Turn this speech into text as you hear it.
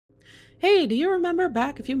Hey, do you remember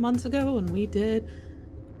back a few months ago when we did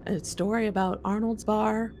a story about Arnold's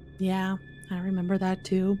Bar? Yeah, I remember that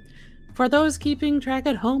too. For those keeping track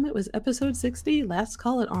at home, it was episode 60, Last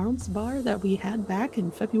Call at Arnold's Bar, that we had back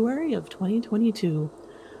in February of 2022.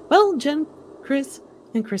 Well, Jen, Kris,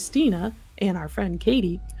 and Christina, and our friend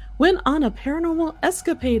Katie, went on a paranormal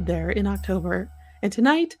escapade there in October. And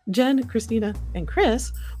tonight, Jen, Christina, and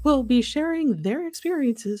Kris will be sharing their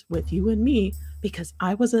experiences with you and me because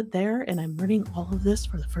I wasn't there and I'm learning all of this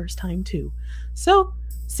for the first time too. So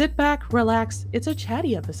sit back, relax. It's a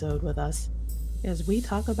chatty episode with us as we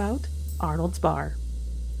talk about Arnold's Bar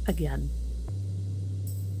again.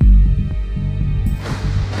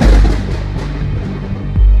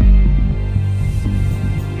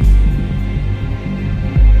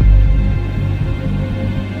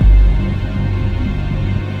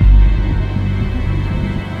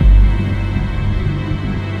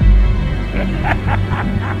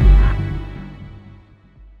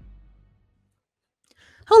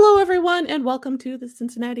 Hello, everyone, and welcome to the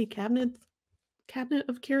Cincinnati Cabinet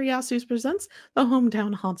of Curiosities presents the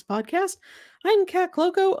Hometown Haunts podcast. I'm Kat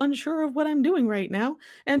Cloco, unsure of what I'm doing right now,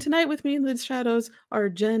 and tonight with me in the shadows are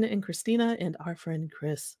Jen and Christina and our friend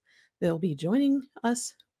Kris. They'll be joining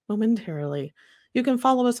us momentarily. You can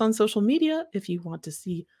follow us on social media if you want to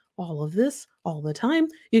see all of this all the time.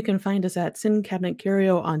 You can find us at Cin Cabinet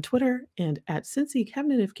Curio on Twitter and at Cincy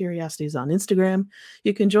Cabinet of Curiosities on Instagram.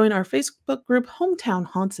 You can join our Facebook group Hometown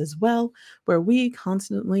Haunts as well, where we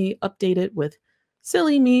constantly update it with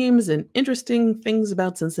silly memes and interesting things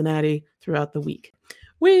about Cincinnati throughout the week.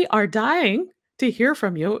 We are dying to hear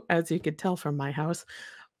from you, as you could tell from my house,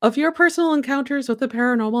 of your personal encounters with the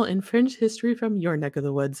paranormal and fringe history from your neck of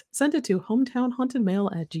the woods. Send it to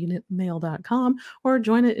hometownhauntedmail@gmail.com or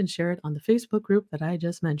join it and share it on the Facebook group that I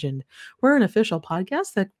just mentioned. We're an official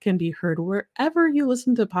podcast that can be heard wherever you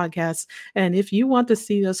listen to podcasts. And if you want to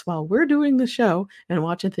see us while we're doing the show and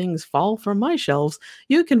watching things fall from my shelves,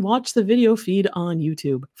 you can watch the video feed on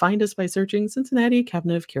YouTube. Find us by searching Cincinnati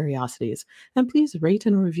Cabinet of Curiosities. And please rate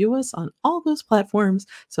and review us on all those platforms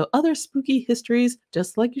so other spooky histories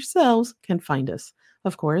just like yourselves can find us.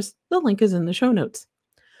 Of course, the link is in the show notes.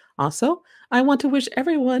 Also, I want to wish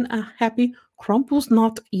everyone a happy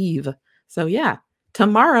Krampusnacht Eve. So yeah,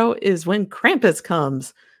 tomorrow is when Krampus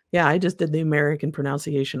comes. Yeah, I just did the American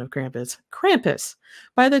pronunciation of Krampus. Krampus.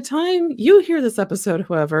 By the time you hear this episode,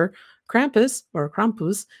 however, Krampus, or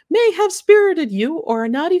Krampus, may have spirited you or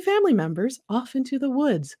naughty family members off into the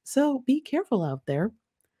woods. So be careful out there.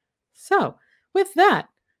 So, with that,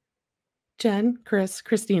 Jen, Kris,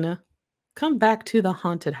 Christina, come back to the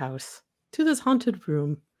haunted house, to this haunted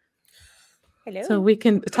room. Hello. So we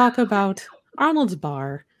can talk about Arnold's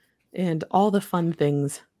Bar and all the fun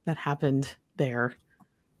things that happened there.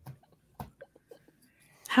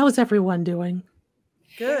 How's everyone doing?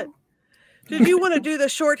 Good. Did you want to do the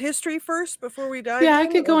short history first before we dive in? Yeah, I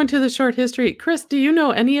could go into the short history. Kris, do you know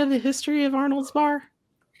any of the history of Arnold's Bar?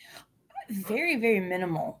 Very, very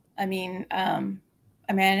minimal. I mean,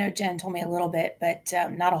 I know Jen told me a little bit, but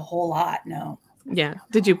not a whole lot, no. Yeah.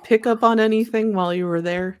 Did you pick up on anything while you were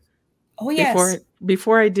there? Oh, yes.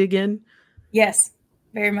 Before I dig in? Yes,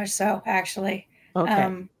 very much so, actually.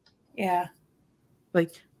 Okay. Yeah.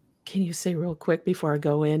 Like, can you say real quick before I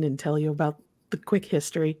go in and tell you about the quick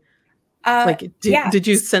history? Did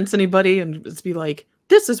you sense anybody and just be like,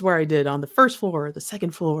 this is where I did on the first floor, or the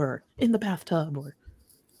second floor, or in the bathtub, or...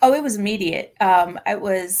 Oh, it was immediate. It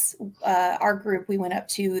was our group. We went up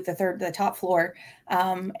to the top floor,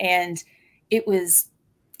 and it was.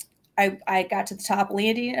 I got to the top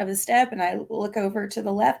landing of the step, and I look over to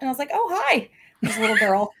the left, and I was like, "Oh, hi!" This little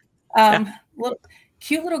girl,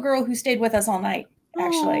 cute little girl who stayed with us all night,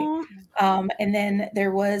 actually. And then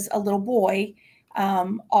there was a little boy,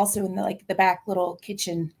 also in the back little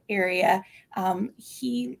kitchen area.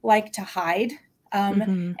 He liked to hide,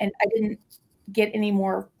 and I didn't get any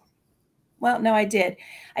more. Well, no, I did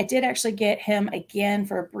actually get him again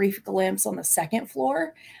for a brief glimpse on the second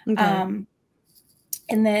floor. Okay. And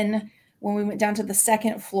then when we went down to the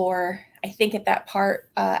second floor, I think at that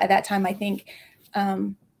time, I think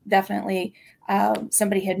definitely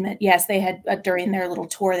somebody had met, yes, they had during their little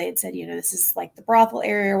tour, they had said, this is like the brothel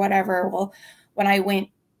area or whatever. Well, when I went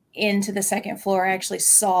into the second floor, I actually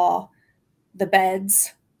saw the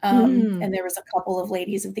beds. And there was a couple of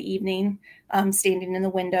ladies of the evening standing in the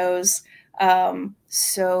windows.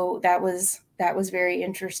 So that was very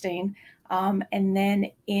interesting. And then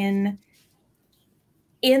in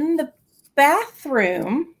the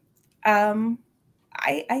bathroom, the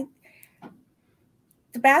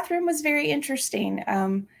bathroom was very interesting.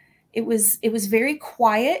 It was very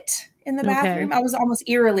quiet. in the Okay. bathroom. I was almost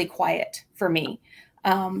eerily quiet for me.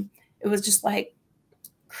 It was just like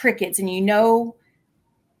crickets, and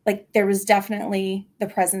like there was definitely the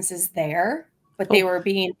presences there, but they were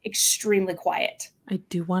being extremely quiet. I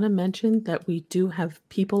do want to mention that we do have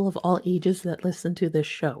people of all ages that listen to this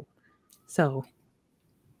show. So,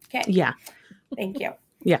 Okay. yeah. Thank you.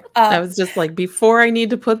 Yeah. I was just like, before I need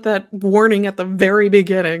to put that warning at the very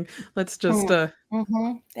beginning, let's just, Thank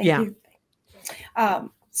yeah. you.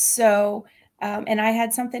 And I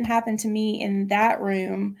had something happen to me in that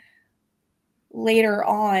room later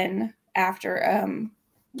on after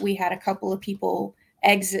we had a couple of people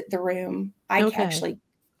exit the room.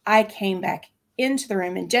 I came back into the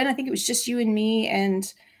room, and Jen, I think it was just you and me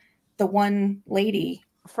and the one lady.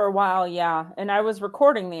 For a while, yeah. And I was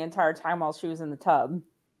recording the entire time while she was in the tub.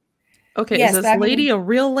 Okay, yes, is this lady a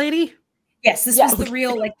real lady? Yes, this was the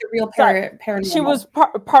real paranormal. She was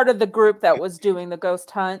part of the group that was doing the ghost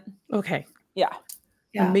hunt. Okay. Yeah.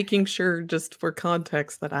 I'm making sure, just for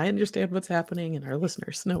context, that I understand what's happening and our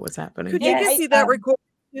listeners know what's happening. Could you give me that recording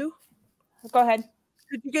too? Go ahead.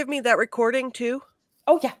 Could you give me that recording too?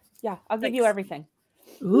 Oh, yeah. Yeah, I'll give you everything.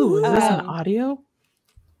 Ooh, is this an audio?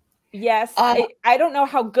 Yes. I don't know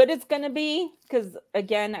how good it's going to be because,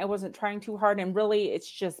 again, I wasn't trying too hard. And really, it's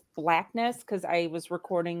just blackness because I was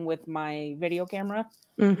recording with my video camera.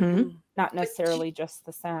 Not necessarily just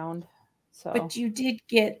the sound. So, but you did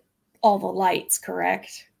get all the lights,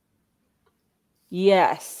 correct?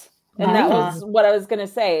 Yes. And that was what I was going to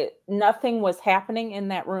say. Nothing was happening in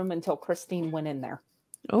that room until Christine went in there.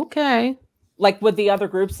 Okay. Like with the other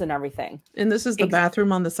groups and everything. And this is the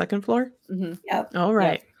bathroom on the second floor? Yep. All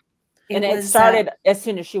right. Yep. And it started as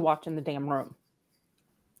soon as she walked in the damn room.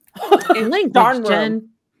 Language, Jen.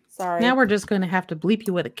 Sorry. Now we're just going to have to bleep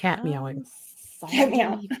you with a cat meowing. Cat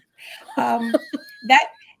meow.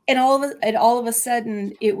 And all of a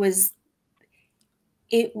sudden it was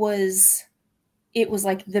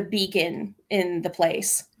like the beacon in the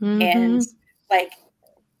place. And like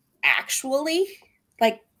actually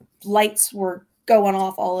like lights were going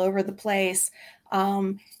off all over the place.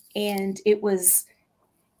 And it was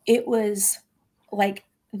like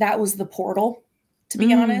that was the portal, to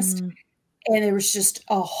be honest. And there was just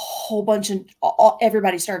a whole bunch of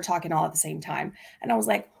everybody started talking all at the same time. And I was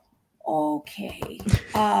like, okay.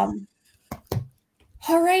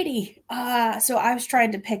 Alrighty. So I was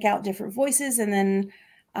trying to pick out different voices, and then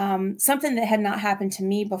something that had not happened to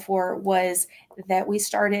me before was that we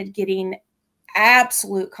started getting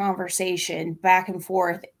absolute conversation back and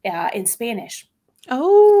forth in Spanish.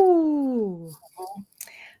 Oh.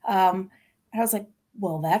 I was like,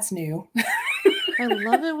 well, that's new. I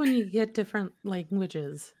love it when you get different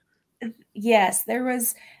languages. Yes, there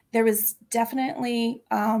was definitely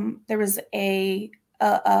there was a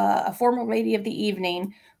former lady of the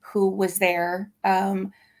evening who was there,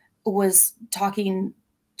 was talking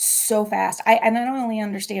so fast. I not only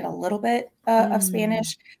understand a little bit of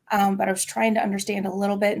Spanish, but I was trying to understand a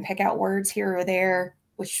little bit and pick out words here or there,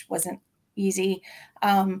 which wasn't easy.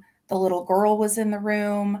 The little girl was in the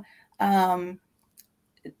room. That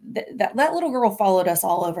little girl followed us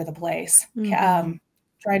all over the place,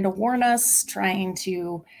 trying to warn us, trying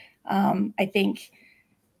to, I think,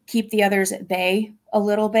 keep the others at bay a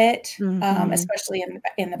little bit, especially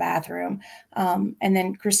in the bathroom. And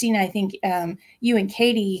then Christina, I think you and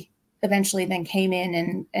Katie eventually then came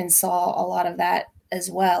in and saw a lot of that as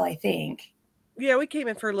well, I think. Yeah, we came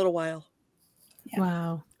in for a little while. Yeah.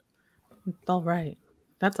 Wow. All right.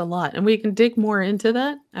 That's a lot. And we can dig more into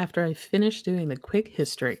that after I finish doing the quick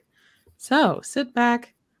history. So sit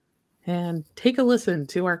back and take a listen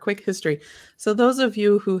to our quick history. So those of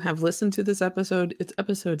you who have listened to this episode, it's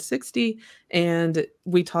episode 60, and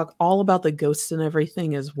we talk all about the ghosts and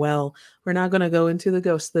everything as well. We're not going to go into the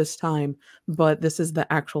ghosts this time, but this is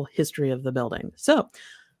the actual history of the building. So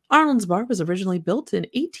Arnold's Bar was originally built in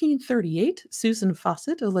 1838. Susan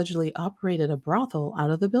Fawcett allegedly operated a brothel out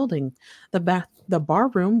of the building. The bar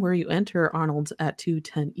room where you enter Arnold's at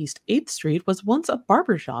 210 East 8th Street was once a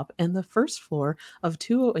barber shop, and the first floor of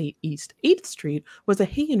 208 East 8th Street was a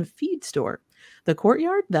hay and feed store. The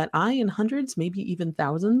courtyard that I and hundreds, maybe even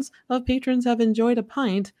thousands of patrons have enjoyed a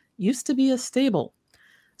pint used to be a stable.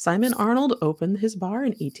 Simon Arnold opened his bar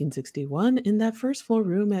in 1861 in that first floor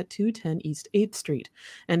room at 210 East 8th Street,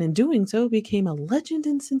 and in doing so became a legend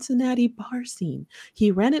in Cincinnati bar scene. He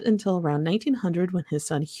ran it until around 1900 when his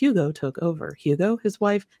son Hugo took over. Hugo, his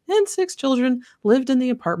wife, and 6 children lived in the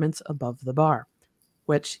apartments above the bar,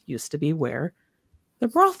 which used to be where the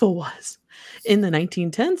brothel was. In the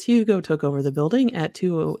 1910s, Hugo took over the building at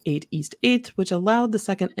 208 East 8th, which allowed the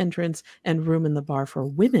second entrance and room in the bar for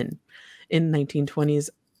women. In the 1920s,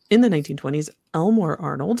 In the 1920s, Elmore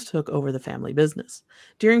Arnold took over the family business.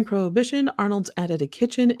 During Prohibition, Arnold's added a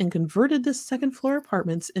kitchen and converted the second-floor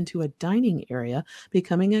apartments into a dining area,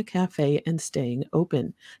 becoming a cafe and staying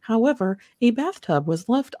open. However, a bathtub was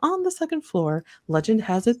left on the second floor. Legend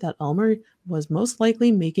has it that Elmore was most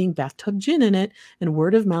likely making bathtub gin in it, and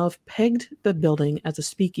word of mouth pegged the building as a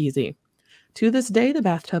speakeasy. To this day, the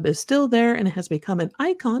bathtub is still there and has become an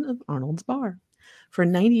icon of Arnold's Bar. For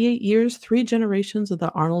 98 years, 3 generations of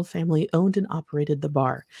the Arnold family owned and operated the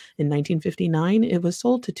bar. In 1959, it was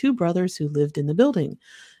sold to 2 brothers who lived in the building,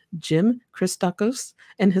 Jim Christakos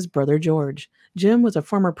and his brother George. Jim was a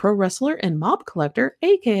former pro wrestler and mob collector,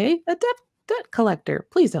 aka a debt collector.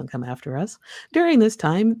 Please don't come after us. During this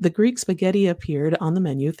time, the Greek spaghetti appeared on the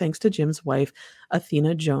menu thanks to Jim's wife,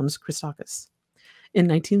 Athena Jones Christakis. In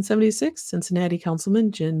 1976, Cincinnati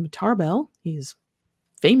Councilman Jim Tarbell, he's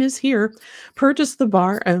famous here, purchased the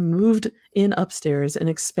bar and moved in upstairs and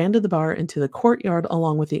expanded the bar into the courtyard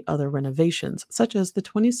along with the other renovations, such as the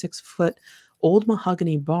 26-foot old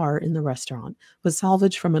mahogany bar in the restaurant was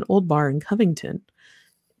salvaged from an old bar in Covington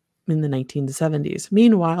in the 1970s.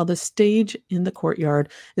 Meanwhile, the stage in the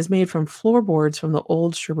courtyard is made from floorboards from the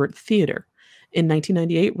old Schubert Theater. In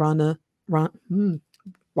 1998,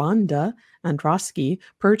 Rhonda Androsky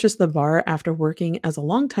purchased the bar after working as a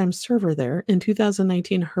longtime server there. In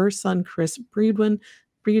 2019, her son Chris Breeden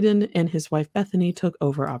and his wife Bethany took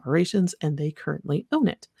over operations, and they currently own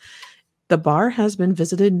it. The bar has been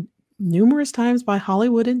visited numerous times by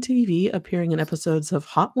Hollywood and TV, appearing in episodes of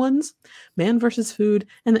Hot Ones, Man vs. Food,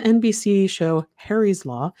 and the NBC show Harry's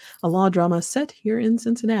Law, a law drama set here in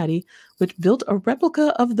Cincinnati, which built a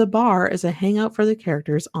replica of the bar as a hangout for the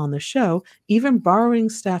characters on the show, even borrowing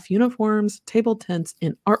staff uniforms, table tents,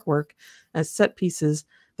 and artwork as set pieces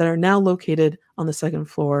that are now located on the second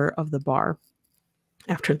floor of the bar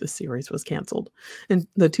after the series was canceled. In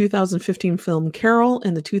the 2015 film Carol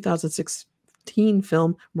and the 2016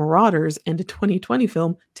 film Marauders and a 2020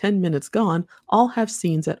 film 10 Minutes Gone all have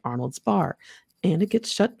scenes at Arnold's Bar, and it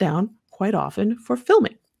gets shut down quite often for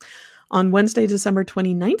filming. On Wednesday, December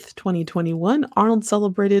 29th, 2021, Arnold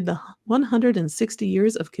celebrated the 160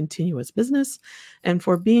 years of continuous business, and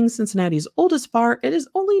for being Cincinnati's oldest bar, it is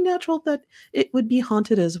only natural that it would be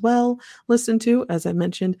haunted as well. Listen to, as I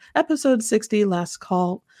mentioned, episode 60, Last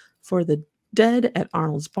Call for the Dead at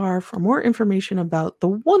Arnold's Bar for more information about the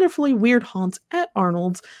wonderfully weird haunts at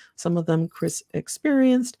Arnold's. Some of them Kris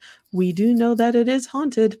experienced. We do know that it is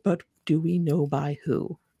haunted, but do we know by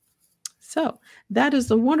who? So that is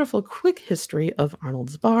the wonderful quick history of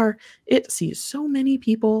Arnold's Bar. It sees so many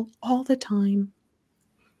people all the time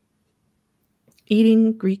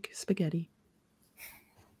eating Greek spaghetti.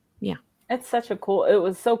 Yeah. It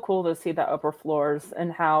was so cool to see the upper floors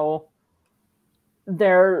and how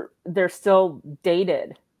they're still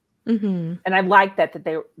dated. Mm-hmm. And I like that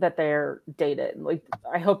they're dated. Like,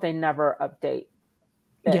 I hope they never update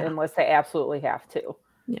it unless they absolutely have to.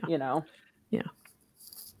 Yeah. You know? Yeah.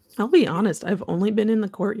 I'll be honest, I've only been in the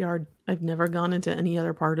courtyard. I've never gone into any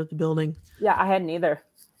other part of the building. Yeah, I hadn't either.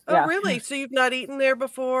 Oh, yeah. Really? So you've not eaten there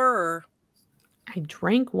before? Or? I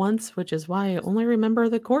drank once, which is why I only remember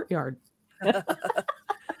the courtyard.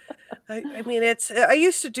 I mean, I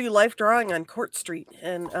used to do life drawing on Court Street,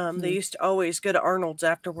 and they used to always go to Arnold's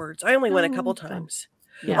afterwards. I only went a couple times.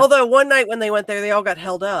 Yeah. Although one night when they went there, they all got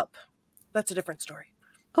held up. That's a different story.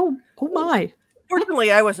 Oh my.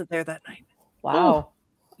 Fortunately, I wasn't there that night. Wow. Oh,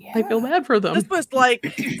 yeah. I feel bad for them. This was like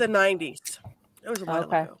the 90s. It was a while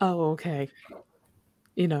ago. Oh, okay.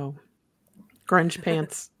 You know, grunge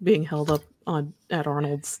pants being held up at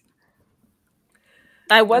Arnold's.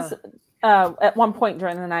 I was at one point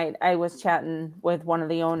during the night, I was chatting with one of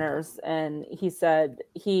the owners, and he said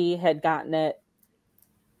he had gotten it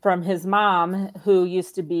from his mom, who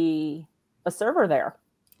used to be a server there.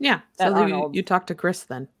 Yeah. So you talked to Kris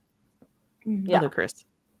then. Yeah. Other Kris.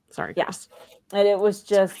 Sorry, Kris. And it was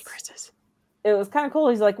just, so it was kind of cool.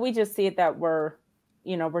 He's like, we just see it that we're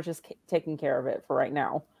just taking care of it for right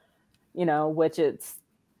now, which it's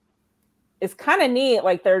kind of neat.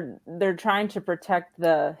 Like they're trying to protect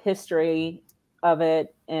the history of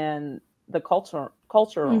it and the culture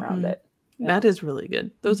around it. Yeah. That is really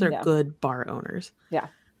good. Those are good bar owners. Yeah.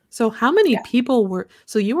 So how many people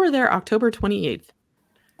so you were there October 28th?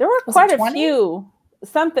 There were quite a few,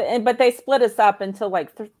 but they split us up into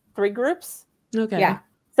like 3 groups. Okay. Yeah.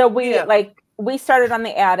 So we started on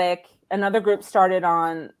the attic, another group started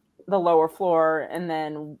on the lower floor, and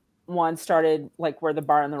then one started like where the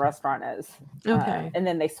bar and the restaurant is. Okay. And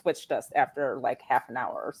then they switched us after like half an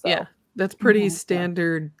hour or so. Yeah. That's pretty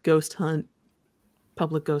standard ghost hunt,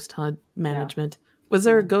 public ghost hunt management. Was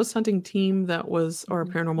there a ghost hunting team that was, or a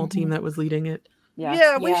paranormal team that was leading it?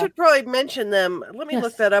 Yeah, we should probably mention them. Let me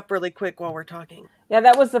look that up really quick while we're talking. Yeah,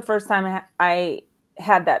 that was the first time I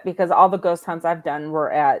had that, because all the ghost hunts I've done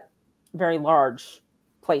were at very large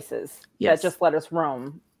places that just let us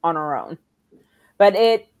roam on our own. But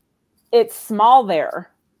it's small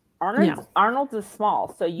there. Arnold's is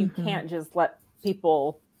small, so you can't just let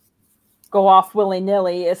people go off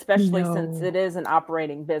willy-nilly, especially since it is an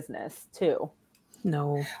operating business too.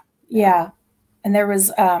 No. Yeah. And there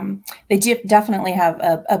was, they definitely have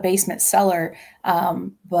a basement cellar,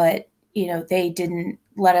 but, you know, they didn't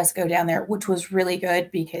let us go down there, which was really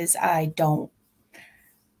good because I don't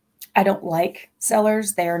like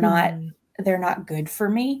cellars. They're not good for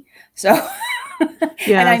me. So,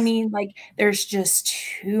 and I mean, like, there's just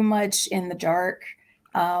too much in the dark.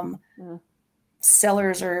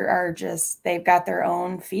 Cellars are just, they've got their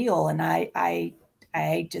own feel, and I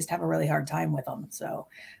just have a really hard time with them. So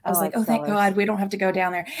I was like, oh, thank God we don't have to go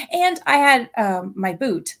down there. And I had my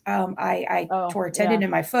boot. I tore a tendon in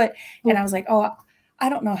my foot, and I was like, oh, I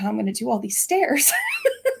don't know how I'm going to do all these stairs.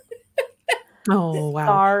 Oh, wow.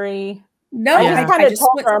 Sorry. No, I kind of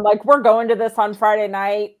told her, I'm like, we're going to this on Friday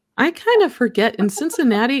night. I kind of forget. In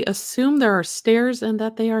Cincinnati, assume there are stairs and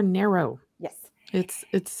that they are narrow. Yes.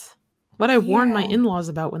 It's what I warn my in-laws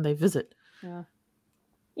about when they visit. Yeah.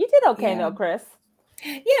 You did okay though, Kris.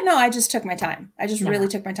 Yeah, no, I just took my time. I just really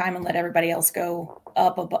took my time and let everybody else go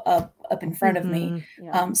up in front of me.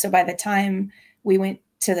 Yeah. So by the time we went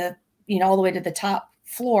to the, all the way to the top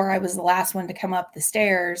floor, I was the last one to come up the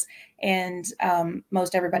stairs, and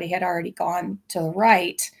most everybody had already gone to the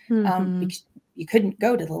right. Because you couldn't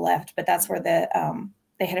go to the left, but that's where they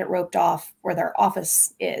had it roped off where their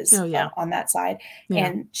office is on that side. Yeah.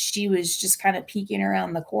 And she was just kind of peeking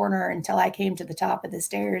around the corner until I came to the top of the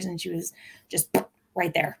stairs, and she was just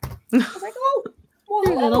right there. I was like, oh,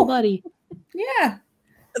 well, little buddy. Yeah.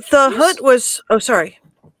 The hunt was, sorry.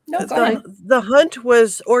 No, go ahead. The hunt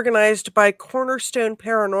was organized by Cornerstone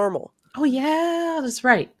Paranormal. Oh, yeah, that's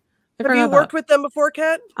right. Have you worked with them before,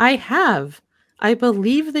 Kat? I have. I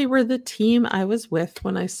believe they were the team I was with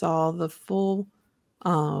when I saw the full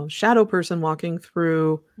shadow person walking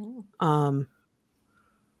through. I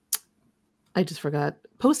just forgot.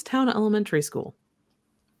 Post-Town Elementary School.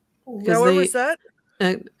 Now, where was that?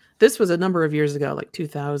 This was a number of years ago, like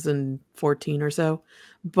 2014 or so.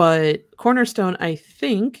 But Cornerstone, I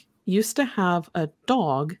think, used to have a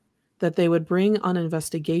dog that they would bring on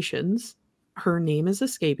investigations. Her name is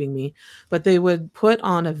escaping me, but they would put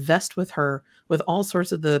on a vest with her with all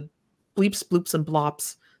sorts of the bleeps, bloops, and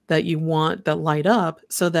blops that you want that light up,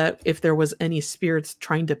 so that if there was any spirits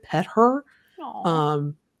trying to pet her,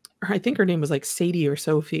 I think her name was like Sadie or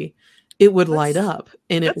Sophie, it would light up,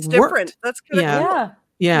 and it worked. Different. That's kind of cool.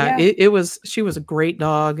 Yeah. It was. She was a great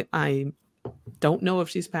dog. I don't know if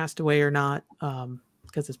she's passed away or not,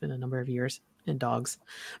 because it's been a number of years in dogs.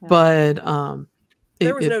 Yeah. But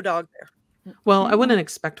there was no dog there. Well, I wouldn't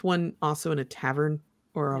expect one also in a tavern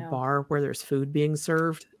or a bar where there's food being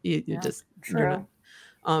served. You just true.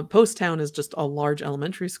 Post-Town is just a large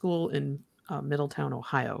elementary school in Middletown,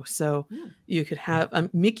 Ohio. So you could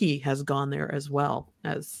have Mickey has gone there as well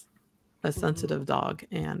as a sensitive dog,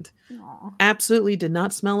 and absolutely did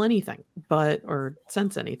not smell anything or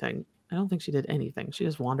sense anything. I don't think she did anything. She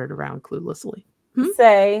just wandered around cluelessly.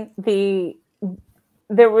 There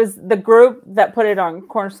was the group that put it on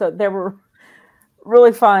Cornerstone. They were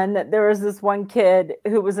really fun. There was this one kid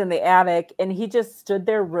who was in the attic, and he just stood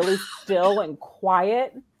there really still and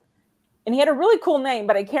quiet. And he had a really cool name,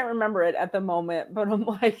 but I can't remember it at the moment. But I'm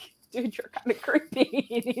like, dude, you're kind of creepy.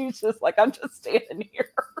 And he was just like, I'm just standing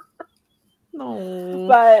here. No,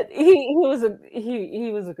 but he was a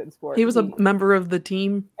good sport. He was a member of the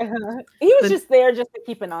team. He was just there just to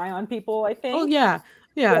keep an eye on people, I think. Oh yeah.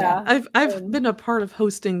 I've been a part of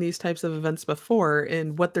hosting these types of events before,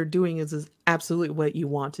 and what they're doing is absolutely what you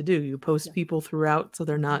want to do. You post people throughout so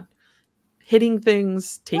they're not hitting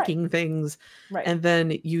things, taking things, and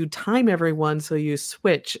then you time everyone so you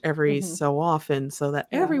switch every so often so that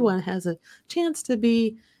everyone has a chance to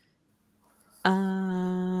be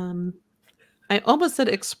I almost said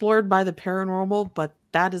explored by the paranormal, but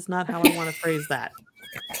that is not how I want to phrase that.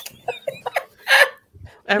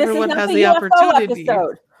 Everyone has the opportunity.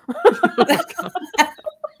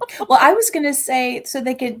 Well, I was going to say so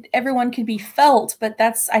everyone could be felt, but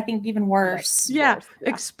that's, I think, even worse. Yeah.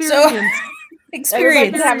 Experience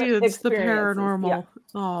the paranormal. Yeah.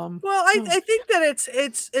 Well, I think that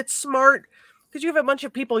it's smart because you have a bunch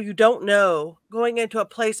of people you don't know going into a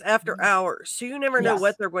place after hours, so you never know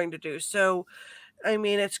what they're going to do. So, I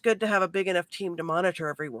mean, it's good to have a big enough team to monitor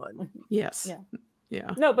everyone. Yes. Yeah.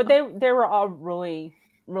 No, but they were all really,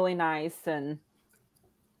 really nice and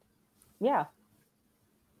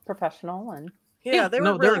professional and they're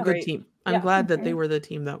a good team. I'm glad that they were the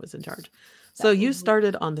team that was in charge. So you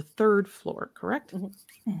started on the 3rd floor, correct?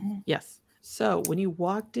 Yes. So when you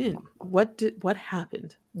walked in, what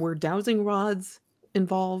happened? Were dowsing rods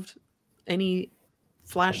involved? Any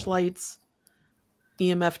flashlights?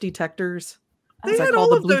 EMF detectors? They had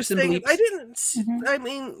all of those things. I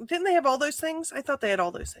mean, didn't they have all those things? I thought they had all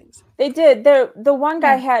those things. They did. The one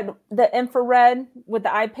guy had the infrared with the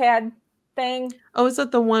iPad thing. Oh, is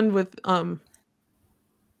that the one with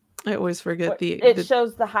I always forget it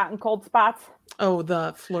shows the hot and cold spots. Oh,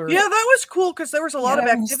 the floor. Yeah, that was cool because there was a lot of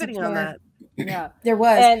activity on that. Yeah, there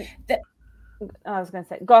was. And I was going to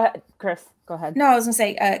say, go ahead, Kris. Go ahead. No, I was going to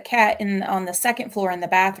say, Kat, on the 2nd floor in the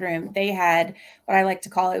bathroom, they had what I like to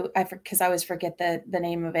call it, because I always forget the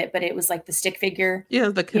name of it, but it was like the stick figure. Yeah,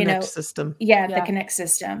 the Connect system. Yeah, the Connect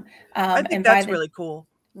system. I think that's really cool.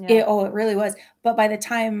 It really was. But by the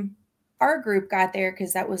time our group got there,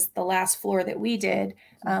 because that was the last floor that we did,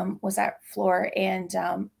 was that floor, and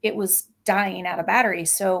it was dying out of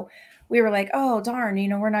batteries. So we were like, oh, darn,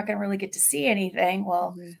 we're not going to really get to see anything.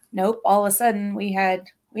 Well, nope. All of a sudden we had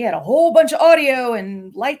a whole bunch of audio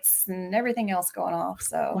and lights and everything else going off.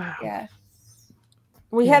 So, yeah.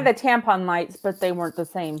 We had the tampon lights, but they weren't the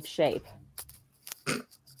same shape.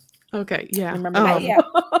 Okay. Yeah. Remember that? Yeah.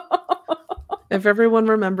 If everyone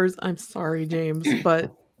remembers, I'm sorry, James,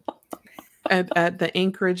 but at the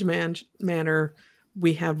Anchorage Manor,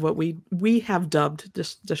 we have what we have dubbed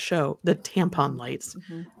the show the tampon lights.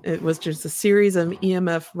 It was just a series of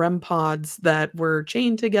EMF REM pods that were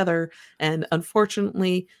chained together, and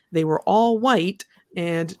unfortunately they were all white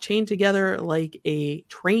and chained together like a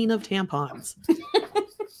train of tampons.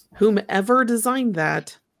 Whomever designed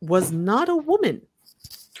that was not a woman.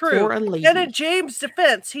 True. Or a lady. And in James'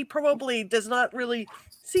 defense, he probably does not really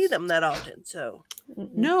see them that often. So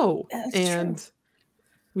no. That's and true.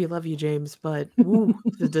 We love you, James, but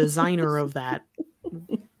the designer of that.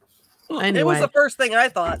 Anyway, it was the first thing I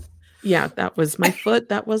thought. Yeah, that was my foot.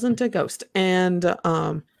 That wasn't a ghost. And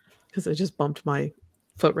because I just bumped my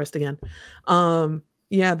footrest again.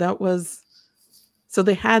 Yeah, that was. So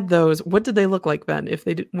they had those. What did they look like then? If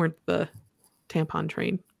they weren't the tampon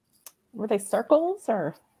train, were they circles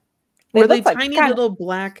or were they tiny little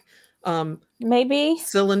black? Maybe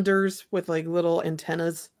cylinders with like little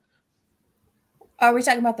antennas. Are we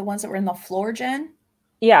talking about the ones that were in the floor, Jen?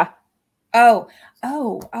 Yeah. Oh.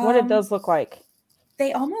 What did those look like?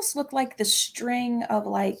 They almost look like the string of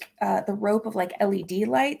like the rope of like LED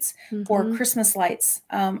lights or Christmas lights.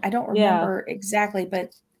 I don't remember exactly,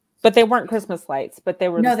 but they weren't Christmas lights, but they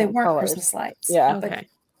were they weren't colors. Christmas lights. Yeah. Okay. But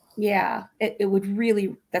yeah, it would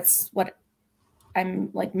really. That's what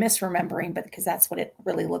I'm like misremembering, but because that's what it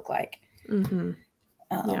really looked like.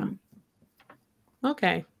 Yeah.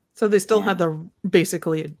 Okay. So they still had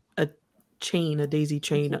basically a daisy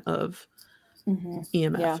chain of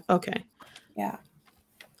EMF. Yeah. Okay. Yeah.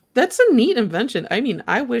 That's a neat invention. I mean,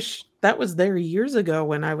 I wish that was there years ago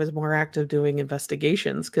when I was more active doing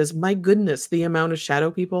investigations, because my goodness, the amount of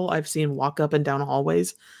shadow people I've seen walk up and down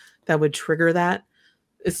hallways that would trigger that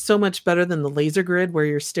is so much better than the laser grid where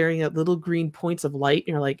you're staring at little green points of light and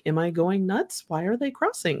you're like, am I going nuts? Why are they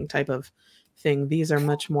crossing type of thing? These are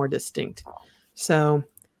much more distinct. So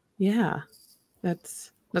yeah,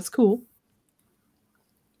 that's cool.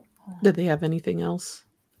 Did they have anything else?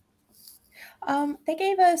 They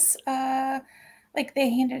gave us like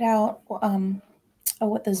they handed out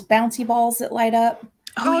what those bouncy balls that light up.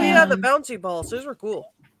 Oh yeah, the bouncy balls. Those were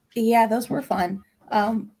cool. Yeah, those were fun.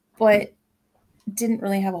 But didn't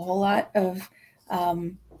really have a whole lot of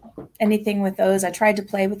anything with those. I tried to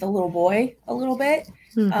play with the little boy a little bit,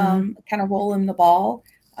 kind of roll him the ball.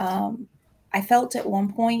 I felt at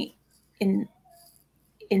one point in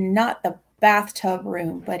not the bathtub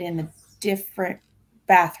room, but in a different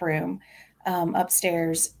bathroom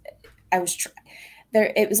upstairs. I was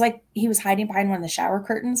there. It was like he was hiding behind one of the shower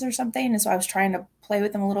curtains or something, and so I was trying to play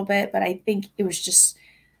with him a little bit. But I think it was just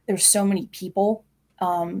there's so many people,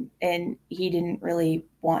 and he didn't really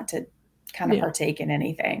want to kind of partake in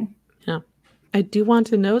anything. Yeah. I do want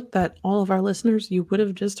to note that all of our listeners, you would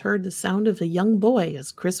have just heard the sound of a young boy as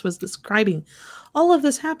Kris was describing all of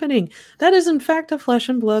this happening. That is, in fact, a flesh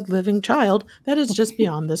and blood living child that is just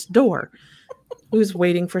beyond this door who's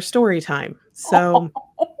waiting for story time. So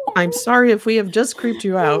I'm sorry if we have just creeped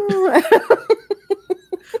you out.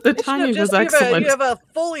 The timing was excellent. You have a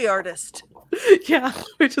Foley artist. Yeah,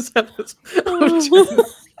 we just have this.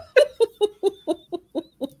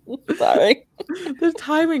 Sorry. The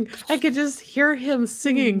timing. I could just hear him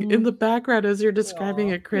singing in the background as you're describing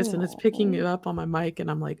it, Kris, and it's picking it up on my mic, and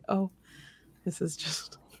I'm like, oh, this is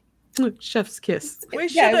just chef's kiss. We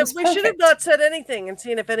should have not said anything and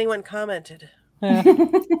seen if anyone commented. Yeah.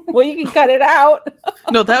 Well, you can cut it out.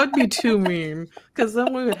 No, that would be too mean, because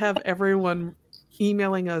then we would have everyone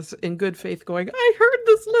emailing us in good faith going, I heard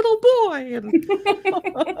this little boy. And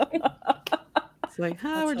it's like,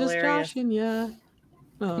 we're just joshing you.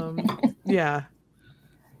 Yeah.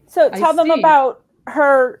 So tell them about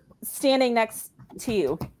her standing next to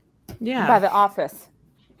you. Yeah. By the office.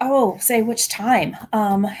 Oh, say which time?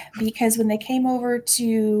 Because when they came over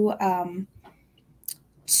to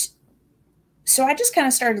so I just kind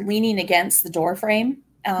of started leaning against the door frame.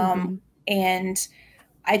 And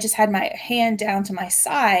I just had my hand down to my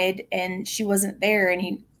side and she wasn't there.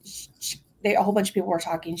 And a whole bunch of people were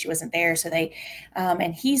talking. She wasn't there. So they,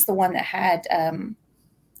 and he's the one that had,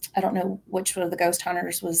 I don't know which one of the ghost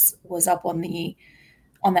hunters was up on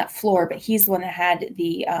that floor, but he's the one that had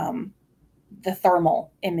the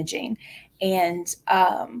thermal imaging. And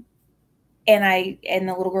the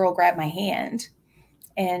little girl grabbed my hand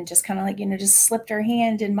and just kind of like, just slipped her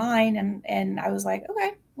hand in mine. And I was like,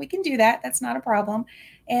 okay, we can do that. That's not a problem.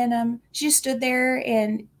 And she just stood there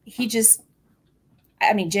and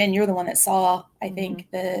Jen, you're the one that saw, I think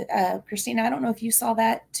Christina, I don't know if you saw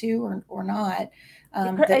that too or not.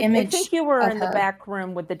 The image. I think you were in the back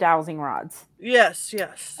room with the dowsing rods. Yes.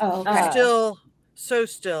 Oh, okay. Still, so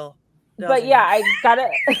still. But yeah, I got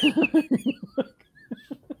it.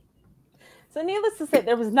 So needless to say,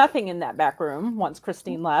 there was nothing in that back room once Kris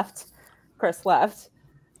left.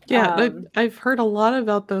 Yeah, I've heard a lot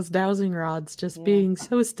about those dowsing rods just being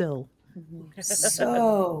so still.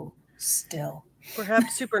 So still.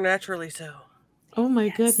 Perhaps supernaturally so. Oh my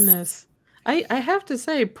goodness. I have to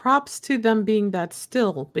say, props to them being that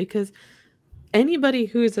still, because anybody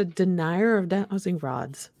who is a denier of dowsing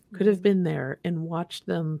rods could have been there and watched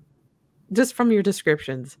them, just from your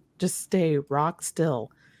descriptions, just stay rock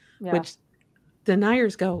still, which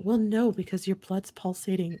deniers go, well, no, because your blood's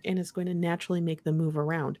pulsating and it's going to naturally make them move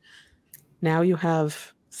around. Now you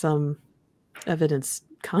have some evidence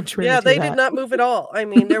contrary to that. Yeah, they did not move at all. I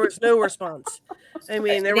mean, there was no response. I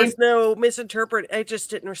mean, there was no misinterpret. I just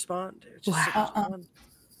didn't respond.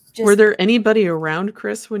 Were there anybody around,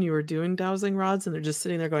 Kris, when you were doing dowsing rods and they're just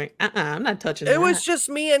sitting there going, I'm not touching that? It was just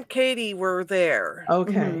me and Katie were there.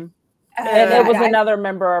 Okay. And it was another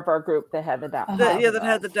member of our group that had the dowsing rods. That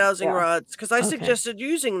had the dowsing rods, because I suggested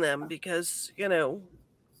using them because,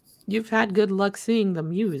 you've had good luck seeing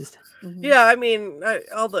them used. Yeah, I mean,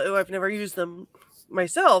 although I've never used them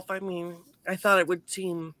myself, I mean, I thought it would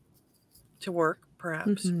seem to work,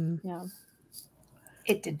 perhaps. Yeah.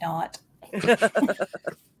 It did not.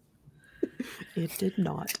 It did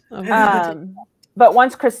not. But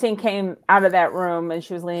once Christine came out of that room and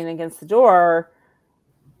she was leaning against the door,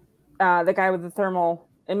 the guy with the thermal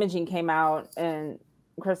imaging came out and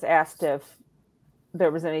Kris asked if there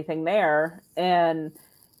was anything there. And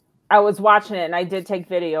I was watching it and I did take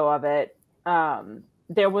video of it.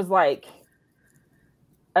 There was like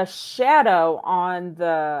a shadow on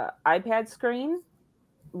the iPad screen,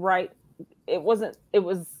 right? It was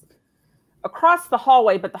across the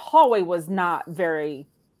hallway, but the hallway was not very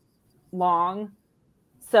long.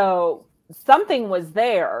 So something was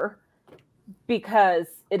there because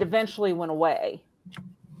it eventually went away.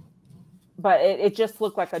 But it just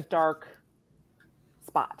looked like a dark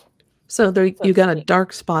spot. So you got a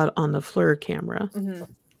dark spot on the FLIR camera.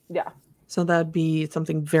 Yeah. So that'd be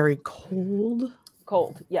something very cold.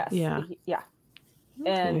 Cold, yes. Yeah. Yeah.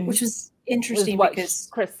 And which was interesting because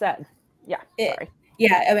Kris said. Yeah. Sorry.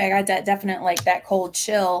 Yeah, I mean, I got that definite like that cold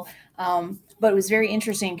chill. But it was very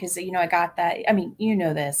interesting because I got that. I mean,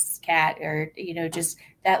 this, Kat, or just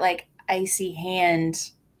that like icy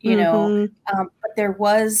hand, but there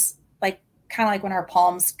was like kind of like when our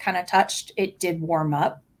palms kind of touched, it did warm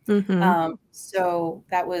up. So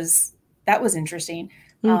that was interesting.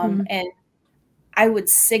 And I would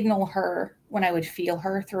signal her when I would feel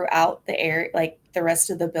her throughout the air, like the rest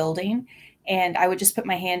of the building. And I would just put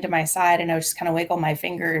my hand to my side and I would just kind of wiggle my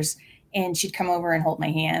fingers and she'd come over and hold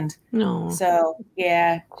my hand. No. So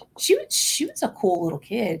yeah, she was a cool little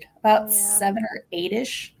kid, about 7 or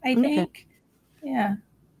 8-ish, I think. Yeah.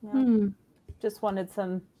 Just wanted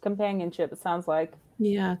some companionship, it sounds like.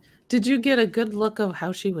 Yeah. Did you get a good look of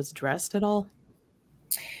how she was dressed at all?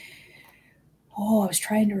 Oh, I was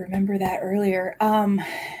trying to remember that earlier.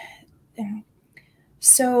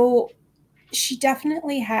 So she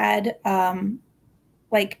definitely had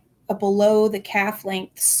like a below the calf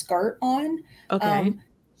length skirt on. Okay.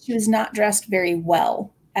 She was not dressed very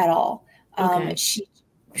well at all. Okay.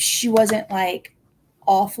 She wasn't like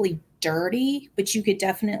awfully dirty, but you could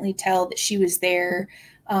definitely tell that she was there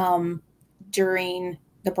during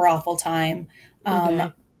the brothel time.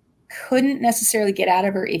 Okay. Couldn't necessarily get out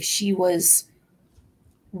of her if she was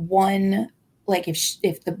one, like if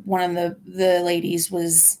one of the ladies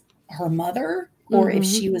was her mother, or if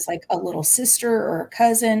she was like a little sister or a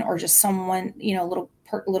cousin, or just someone, you know, little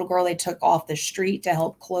girl they took off the street to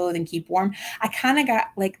help clothe and keep warm. I kind of got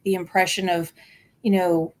like the impression of, you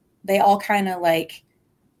know, they all kind of like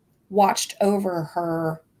watched over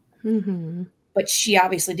her, but she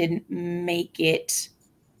obviously didn't make it,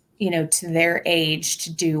 you know, to their age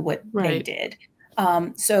to do what they did.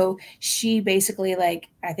 So she basically, like,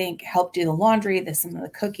 I think helped do the laundry, some of the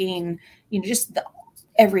cooking, you know, just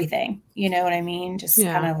everything, you know what I mean? Just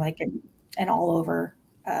kind of like an all over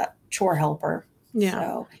chore helper.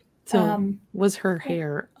 Yeah. So was her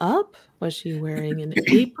hair up? Was she wearing an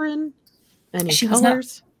apron? Any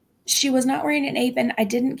colors? She was not wearing an apron. I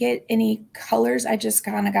didn't get any colors. I just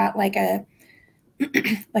kind of got like a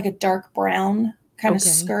like a dark brown kind of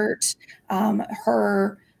skirt.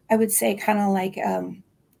 I would say kind of like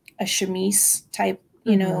a chemise type,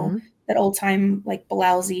 you know, that old time like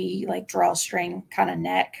blousey, like drawstring kind of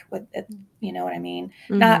neck with it, you know what I mean?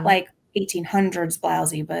 Not like 1800s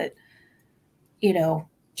blousey, but you know,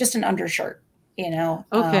 just an undershirt, you know.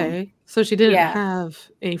 Okay. So she didn't have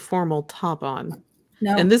a formal top on.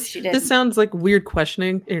 No, and this she didn't. This sounds like weird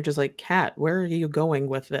questioning. And you're just like, Kat, where are you going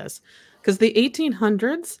with this? Because the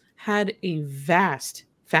 1800s had a vast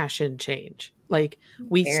fashion change. Like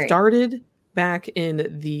we started back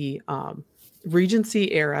in the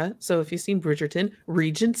Regency era. So if you've seen Bridgerton,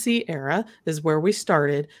 Regency era is where we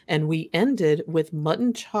started, and we ended with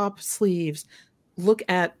mutton chop sleeves. Look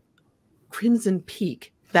at Crimson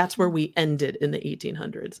Peak. That's where we ended in the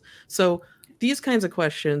 1800s. So these kinds of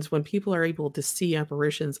questions, when people are able to see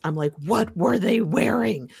apparitions, I'm like, what were they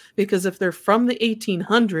wearing? Because if they're from the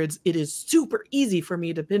 1800s, it is super easy for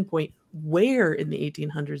me to pinpoint where in the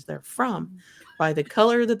 1800s they're from by the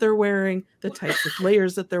color that they're wearing, the types of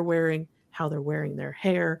layers that they're wearing, how they're wearing their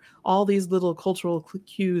hair, all these little cultural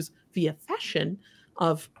cues via fashion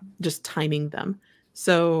of just timing them.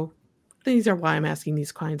 So these are why I'm asking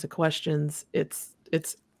these kinds of questions. It's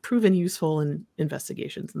proven useful in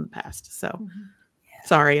investigations in the past. So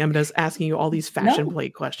sorry, I'm just asking you all these fashion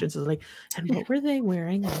plate questions. It's like, and what were they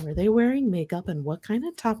wearing? And were they wearing makeup? And what kind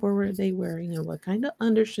of top were they wearing? And what kind of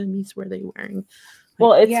undershirts were they wearing?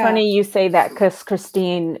 Well, it's funny you say that because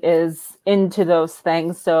Christine is into those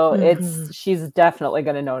things. So she's definitely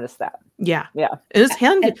going to notice that. Yeah. Yeah. It's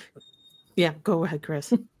handy. Yeah. Go ahead,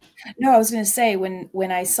 Kris. No, I was going to say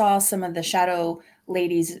when I saw some of the shadow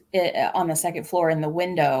ladies on the second floor in the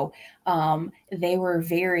window, they were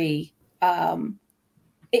very,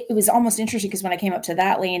 it was almost interesting because when I came up to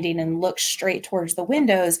that landing and looked straight towards the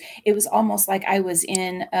windows, it was almost like I was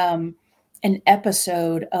in an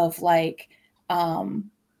episode of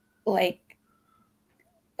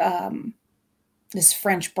this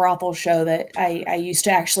French brothel show that I used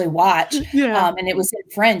to actually watch. And it was in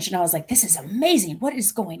French, and I was like, this is amazing. What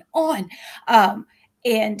is going on?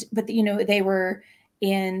 But you know, they were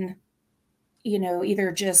in, you know,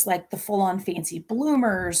 either just like the full on fancy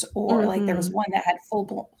bloomers, or like there was one that had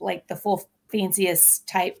like the full fanciest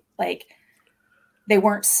type, like they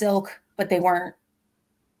weren't silk, but they weren't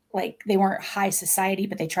high society,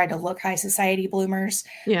 but they tried to look high society bloomers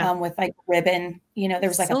with like ribbon, you know, there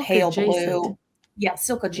was like silk a pale adjacent. Blue. Yeah,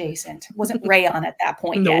 silk adjacent. Wasn't rayon at that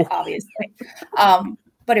point yet, obviously.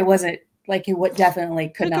 But it wasn't like it definitely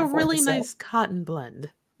could like not afford a really nice cotton blend.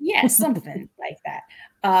 Yeah, something like that.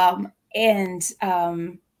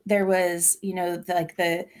 There was, you know,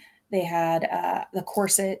 they had the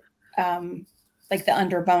corset, like the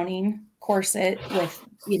underboning corset with,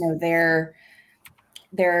 you know, their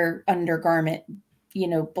undergarment, you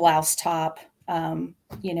know, blouse top,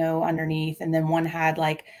 you know, underneath. And then one had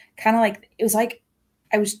like, kind of like, it was like,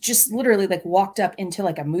 I was just literally like walked up into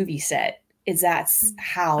like a movie set. That's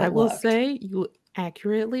how it looked. I will say you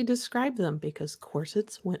accurately described them, because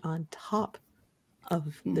corsets went on top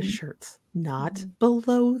of the shirts, not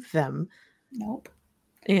below them. Nope.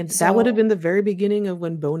 And that would have been the very beginning of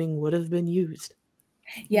when boning would have been used.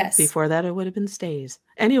 Yes. Before that, it would have been stays.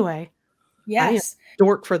 Anyway. Yes. I am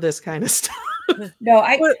dork for this kind of stuff. No,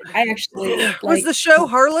 I actually was the show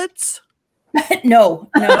Harlots? No.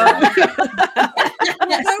 That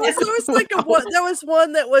was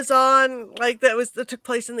one that was on, like, that took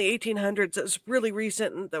place in the 1800s. That was really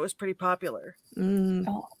recent, and that was pretty popular. Oh,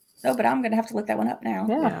 no, but I'm gonna have to look that one up now.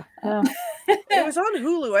 Yeah. It was on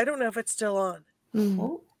Hulu. I don't know if it's still on.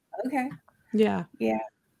 Oh, okay. Yeah.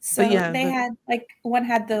 So they had like one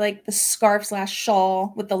had the scarf /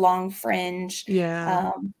 shawl with the long fringe.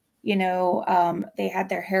 Yeah. They had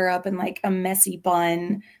their hair up in like a messy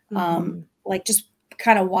bun, like just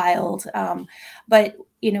kind of wild. But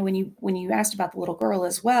when you asked about the little girl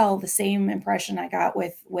as well, the same impression I got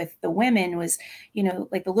with the women was,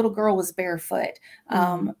 like the little girl was barefoot.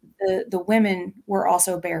 The women were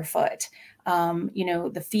also barefoot.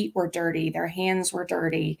 The feet were dirty, their hands were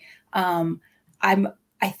dirty.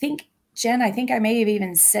 I think, Jen, I think I may have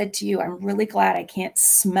even said to you, I'm really glad I can't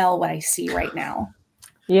smell what I see right now.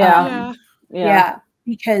 Yeah. Yeah.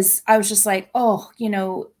 Because I was just like, oh,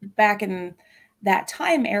 back in that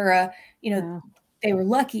time era, they were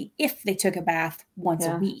lucky if they took a bath once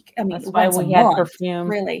a week. I mean, that's why we had perfume.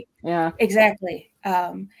 Really. Yeah. Exactly.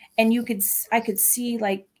 And I could see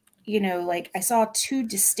like I saw two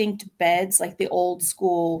distinct beds, like the old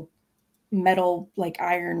school metal, like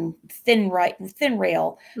iron, thin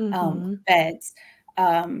rail beds.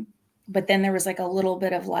 But then there was like a little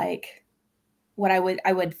bit of like what I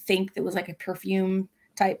would think that was like a perfume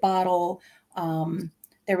type bottle.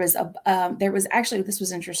 There was actually, this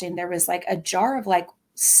was interesting. There was like a jar of like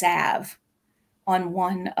salve on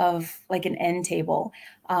one of like an end table.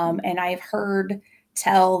 And I've heard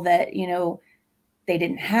tell that, they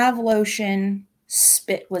didn't have lotion.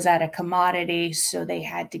 Spit was at a commodity, so they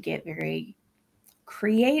had to get very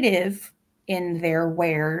creative in their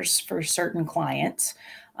wares for certain clients.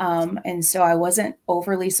 And so I wasn't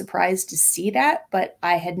overly surprised to see that, but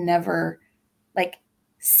I had never like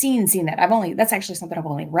seen that. That's actually something I've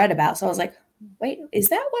only read about. So I was like, wait, is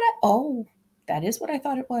that that is what I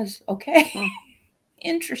thought it was. Okay.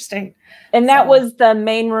 Interesting. And that was the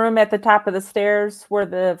main room at the top of the stairs where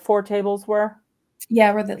the 4 tables were?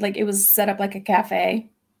 Yeah, where it was set up like a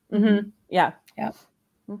cafe. Mm-hmm. Yeah. Yeah.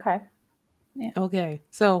 Okay. Yeah. Okay.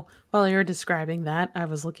 So while you're describing that, I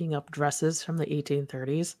was looking up dresses from the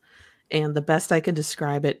 1830s, and the best I can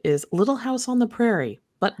describe it is Little House on the Prairie,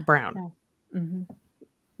 but brown.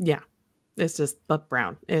 Yeah. It's just but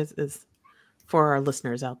brown. Is for our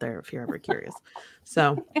listeners out there if you're ever curious.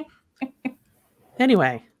 So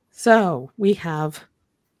anyway, so we have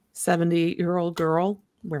 70-year-old girl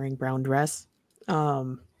wearing brown dress.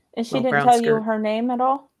 And she didn't tell you her name at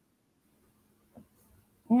all?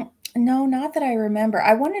 No, not that I remember.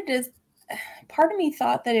 I wanted to, part of me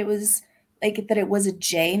thought that it was a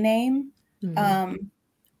J name.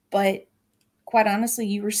 But quite honestly,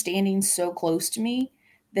 you were standing so close to me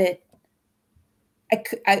that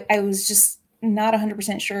I was just not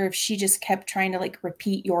 100% sure if she just kept trying to like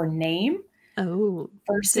repeat your name. Oh,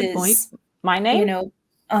 versus good point. My name?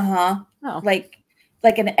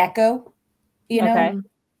 Like an echo, Okay.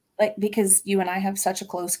 like because you and I have such a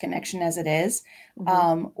close connection as it is.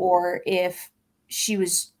 Or if she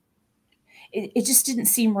was, it just didn't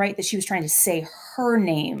seem right that she was trying to say her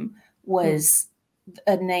name was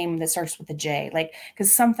a name that starts with a J. Like,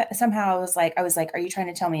 because somehow I was like, are you trying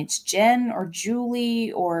to tell me it's Jen or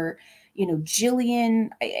Julie or, Jillian?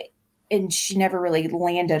 And she never really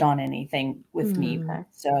landed on anything with me.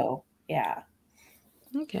 So yeah.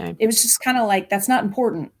 Okay. It was just kind of like, that's not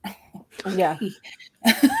important. Yeah.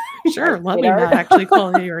 Sure. Let me not actually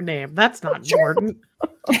call you your name. That's not important.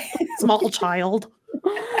 Small child.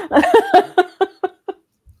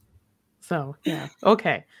 So yeah.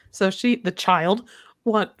 Okay. So the child,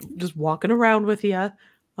 just walking around with you.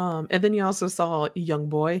 And then you also saw a young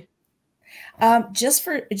boy. Just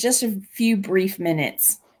a few brief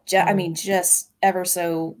minutes. I mean, just ever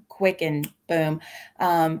so quick and boom.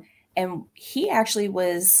 And he actually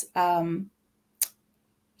was, in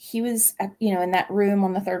that room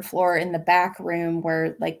on the 3rd floor in the back room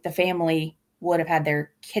where like the family would have had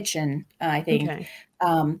their kitchen, I think. Okay.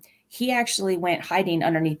 He actually went hiding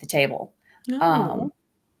underneath the table.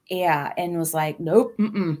 Yeah. And was like, nope,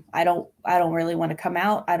 I don't really want to come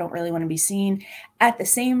out. I don't really want to be seen. At the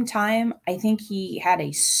same time, I think he had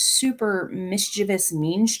a super mischievous,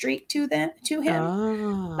 mean streak to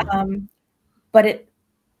him.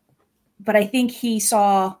 But I think he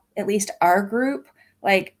saw at least our group,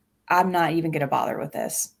 like, I'm not even going to bother with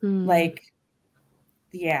this. Like,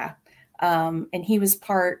 yeah. And he was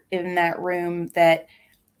part in that room that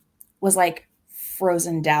was like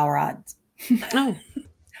frozen dowel rods. Oh.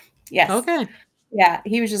 Yes. Okay. Yeah.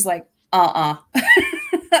 He was just like, Yeah,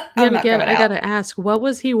 again, I gotta ask, what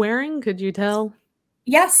was he wearing? Could you tell?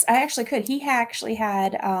 Yes, I actually could. He actually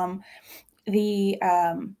had they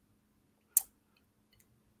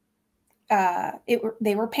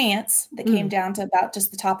were pants that came down to about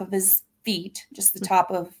just the top of his feet, just the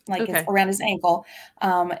top of like around his ankle.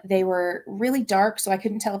 They were really dark, so I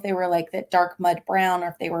couldn't tell if they were like that dark mud brown or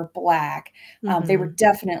if they were black. They were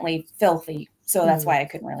definitely filthy, so that's why I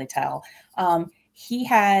couldn't really tell. He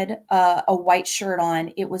had a white shirt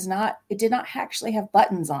on. It did not actually have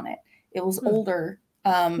buttons on it. It was older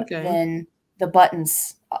than the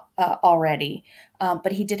buttons already,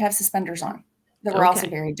 but he did have suspenders on that were also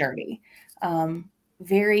very dirty.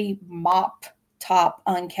 Very mop top,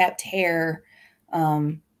 unkept hair.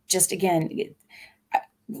 Just again,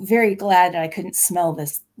 very glad that I couldn't smell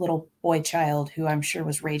this little boy child who I'm sure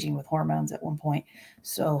was raging with hormones at one point.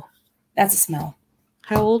 So that's a smell.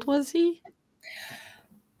 How old was he?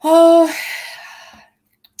 Oh,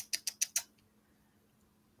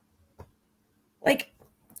 like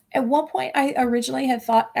at one point I originally had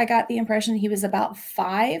thought, I got the impression he was about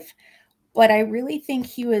 5, but I really think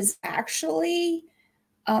he was actually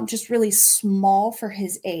just really small for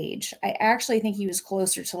his age. I actually think he was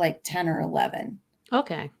closer to like 10 or 11.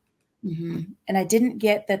 Okay. And I didn't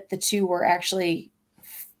get that the two were actually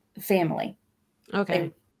family. Okay. They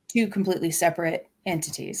were 2 completely separate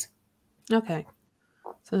entities. Okay.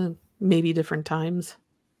 So maybe different times.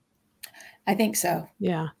 I think so.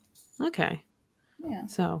 Yeah. Okay. Yeah.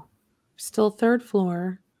 So still 3rd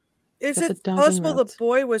floor. Is it possible the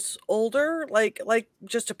boy was older, like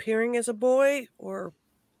just appearing as a boy, or?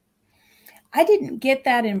 I didn't get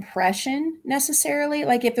that impression necessarily.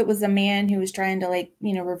 Like if it was a man who was trying to like,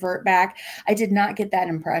 revert back, I did not get that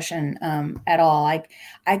impression at all.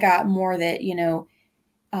 I got more that,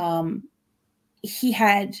 he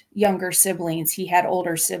had younger siblings, he had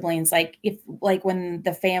older siblings. Like when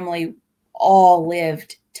the family all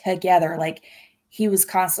lived together, like he was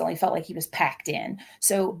constantly felt like he was packed in.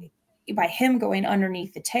 So by him going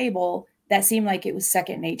underneath the table, that seemed like it was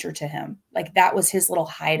second nature to him. Like that was his little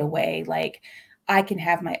hideaway. Like I can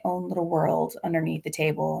have my own little world underneath the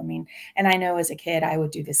table. I mean, and I know as a kid, I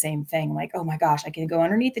would do the same thing. Like, oh my gosh, I can go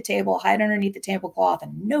underneath the table, hide underneath the tablecloth,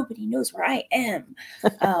 and nobody knows where I am.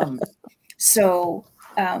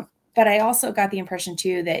 But I also got the impression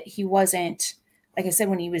too, that he wasn't, like I said,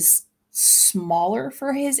 when he was smaller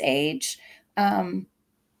for his age,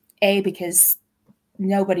 because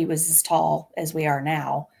nobody was as tall as we are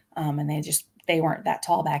now. And they weren't that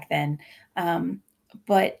tall back then.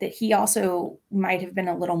 But that he also might have been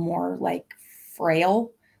a little more like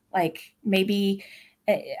frail, like maybe,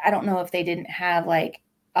 I don't know if they didn't have like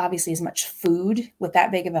obviously as much food with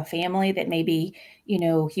that big of a family, that maybe,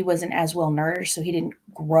 he wasn't as well nourished. So he didn't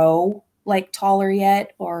grow like taller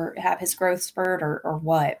yet or have his growth spurt or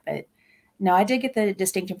what. But no, I did get the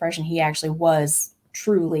distinct impression he actually was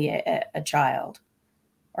truly a child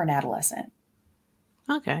or an adolescent.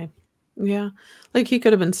 Okay. Yeah. Like he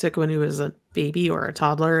could have been sick when he was a baby or a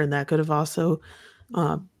toddler, and that could have also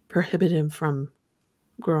prohibited him from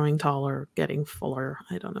growing taller, getting fuller.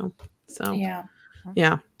 I don't know. So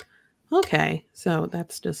yeah. Okay. So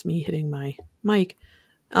that's just me hitting my mic.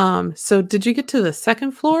 So did you get to the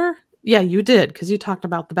 2nd floor? Yeah, you did, because you talked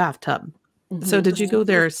about the bathtub. So did you go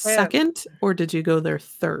there 2nd or did you go there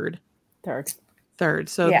 3rd? 3rd.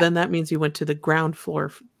 So then that means you went to the ground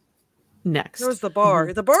floor next. It was the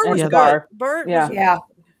bar. The bar was the bar. Yeah.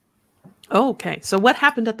 Okay. So what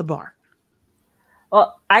happened at the bar?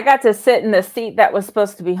 Well, I got to sit in the seat that was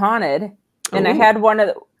supposed to be haunted, and I had one of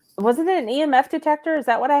the, wasn't it an EMF detector? Is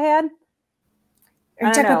that what I had? Are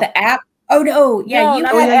you talking about the app? Oh no, yeah, you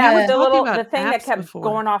had the thing that kept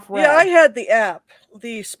going off red. Yeah, I had the app,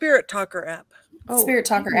 the Spirit Talker app. Spirit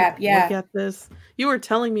Talker app, yeah. Look at this. You were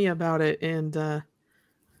telling me about it, and I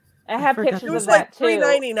have pictures it was of like that too.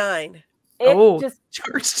 $3.99. It just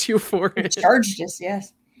charged you for it. Charged us,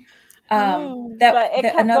 yes. But it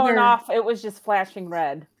kept going off. It was just flashing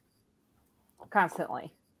red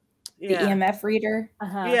constantly. The EMF reader.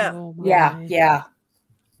 Yeah. Yeah.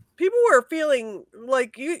 People were feeling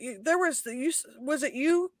like there was was it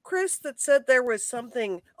you, Kris, that said there was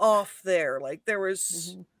something off there? Like there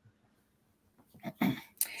was.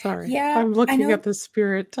 Sorry. Yeah, I'm looking at the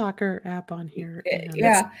Spirit Talker app on here.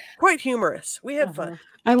 It's quite humorous. We had fun.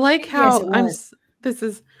 I like how this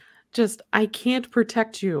is just, I can't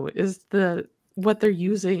protect you is what they're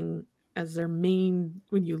using as their main,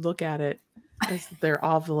 when you look at it, as their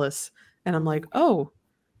ovilus. And I'm like, oh,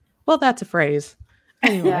 well, that's a phrase.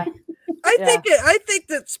 Anyway. I think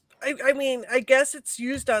that's, I mean, I guess it's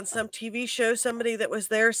used on some TV show. Somebody that was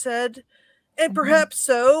there said, and perhaps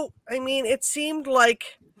so. I mean, it seemed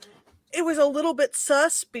like it was a little bit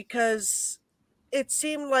sus because it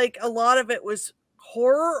seemed like a lot of it was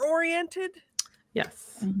horror oriented.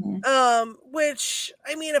 Yes. Which,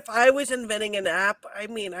 I mean, if I was inventing an app, I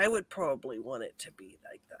mean, I would probably want it to be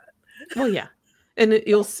like that. Well, yeah. And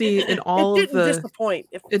you'll see in all it of didn't the disappoint.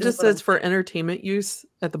 it just says for entertainment use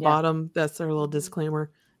at the bottom. That's their little Mhm.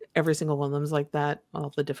 disclaimer. Every single one of them is like that.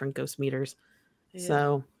 All the different ghost meters. Yeah.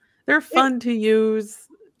 So they're fun to use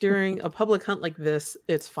during a public hunt like this.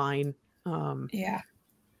 It's fine. Yeah.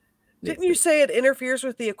 Didn't you say it interferes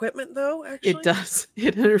with the equipment though? Actually, It does.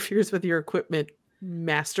 It interferes with your equipment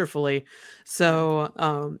masterfully.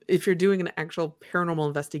 So if you're doing an actual paranormal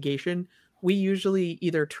investigation, we usually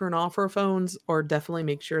either turn off our phones or definitely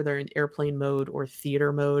make sure they're in airplane mode or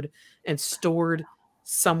theater mode and stored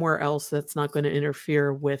somewhere else that's not going to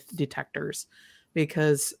interfere with detectors.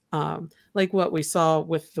 Because like what we saw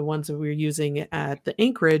with the ones that we were using at the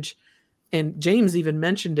Anchorage, and James even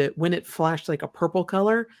mentioned it, when it flashed like a purple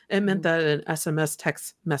color, it meant that an SMS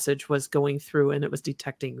text message was going through and it was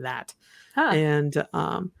detecting that. And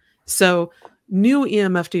so new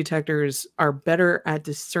EMF detectors are better at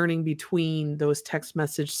discerning between those text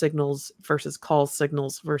message signals versus call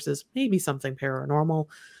signals versus maybe something paranormal.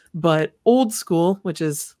 But old school, which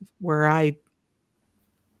is where I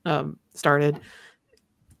started,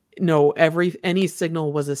 no, any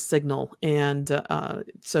signal was a signal. And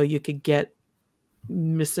so you could get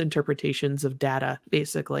misinterpretations of data,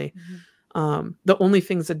 basically. The only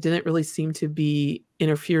things that didn't really seem to be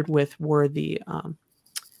interfered with were the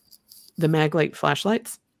Maglite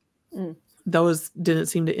flashlights. Those didn't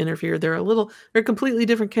seem to interfere. They're a completely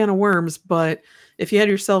different can of worms, but if you had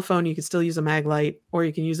your cell phone, you could still use a Maglite, or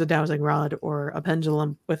you can use a dowsing rod or a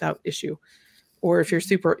pendulum without issue. Or if you're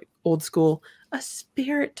super old school, a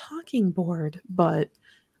spirit talking board. But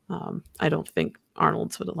I don't think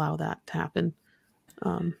Arnold's would allow that to happen.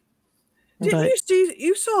 You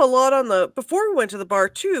saw a lot on before we went to the bar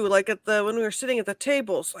too, like when we were sitting at the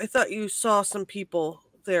tables. I thought you saw some people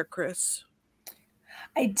there, Kris.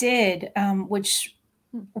 I did, which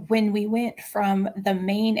when we went from the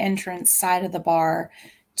main entrance side of the bar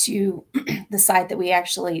to the side that we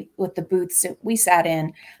actually, with the booths that we sat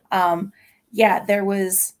in, there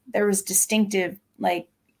was distinctive, like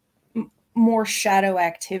more shadow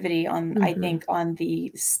activity on, I think, on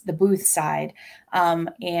the booth side. And,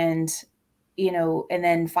 and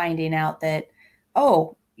then finding out that,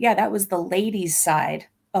 oh yeah, that was the ladies' side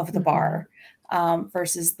of the bar,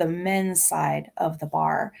 versus the men's side of the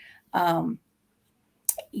bar. It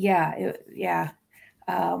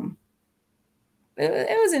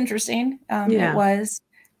was interesting. It was.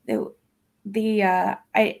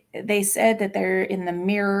 They said that they're in the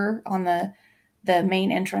mirror on the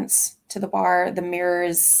main entrance to the bar. The mirror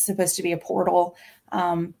is supposed to be a portal.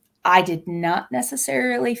 I did not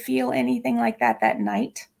necessarily feel anything like that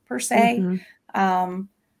night per se.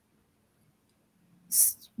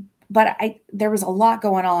 But there was a lot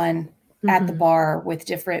going on at the bar with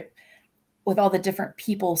all the different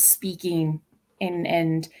people speaking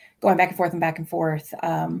and going back and forth.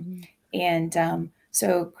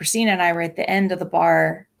 So Christina and I were at the end of the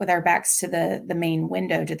bar with our backs to the main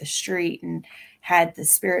window to the street, and had the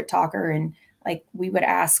spirit talker, and like we would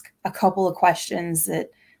ask a couple of questions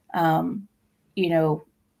that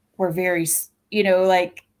were very,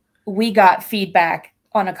 like we got feedback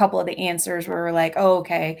on a couple of the answers where we're like, oh,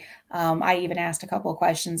 okay. I even asked a couple of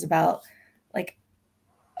questions about like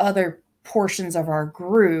other portions of our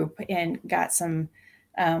group and got some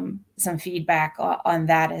feedback on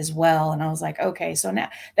that as well. And I was like, okay, so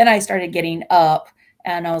then I started getting up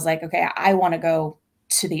and I was like, okay, I want to go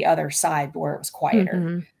to the other side where it was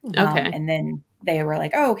quieter. Okay. And then they were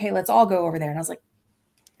like, oh, okay, let's all go over there. And I was like,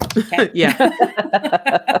 okay. Yeah.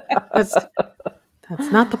 That's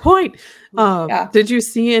not the point. Did you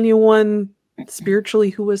see anyone spiritually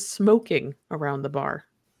who was smoking around the bar?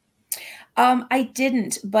 I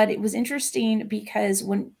didn't, but it was interesting because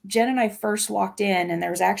when Jen and I first walked in, and there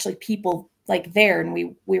was actually people like there, and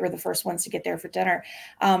we were the first ones to get there for dinner.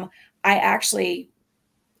 I actually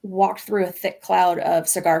walked through a thick cloud of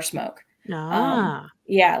cigar smoke.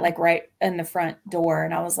 Like right in the front door.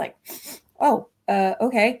 And I was like, oh,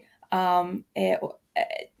 okay.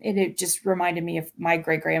 It just reminded me of my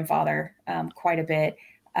great grandfather quite a bit.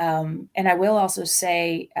 And I will also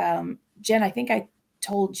say, Jen, I think I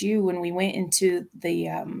told you when we went into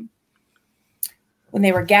when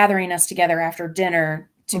they were gathering us together after dinner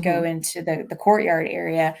to go into the courtyard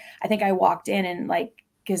area, I think I walked in and like,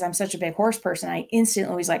 because I'm such a big horse person, I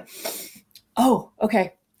instantly was like, oh,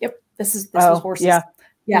 okay. Yep. This is horses.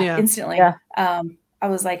 Yeah. Instantly. Yeah. I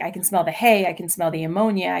was like, I can smell the hay. I can smell the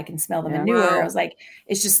ammonia. I can smell the manure. I was like,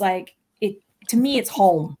 it's just like to me, it's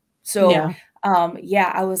home. So,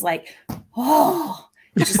 I was like, oh,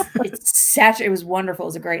 it's saturated. It was wonderful. It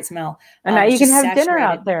was a great smell. And now you can have dinner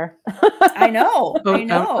out there. I know. I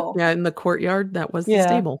know. Yeah. In the courtyard, that was the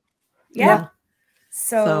stable. Yeah.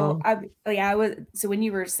 So I was. So when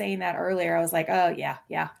you were saying that earlier, I was like, oh yeah.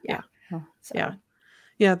 So.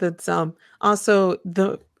 Yeah. That's also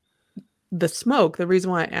the smoke. The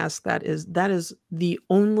reason why I asked that is the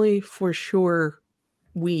only for sure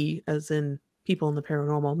we, as in people in the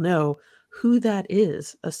paranormal, know who that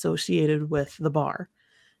is associated with the bar,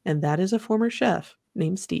 and that is a former chef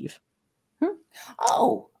named Steve.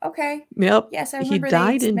 Oh, okay. Yep. Yes, I He remember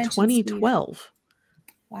died they in mentioned Steve. 2012.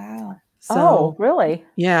 Wow. So, really?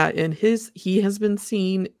 Yeah, and he has been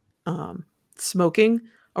seen smoking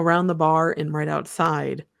around the bar and right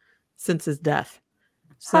outside since his death.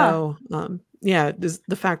 So, yeah,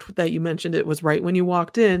 the fact that you mentioned it was right when you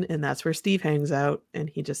walked in, and that's where Steve hangs out, and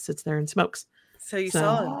he just sits there and smokes. So you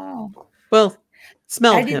saw him. Oh. Well,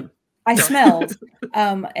 smelled him. I smelled,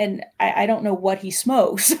 and I don't know what he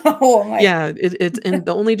smokes. So I'm like, Yeah, it's and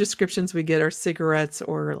the only descriptions we get are cigarettes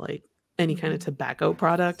or like any kind of tobacco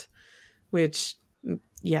product, which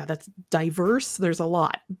yeah, that's diverse. There's a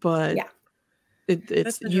lot, but yeah.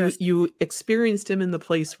 it's you experienced him in the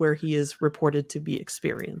place where he is reported to be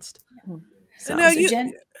experienced. So now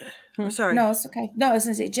Jen, sorry. No, it's okay. No, I was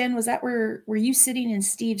gonna say, Jen, was that were you sitting in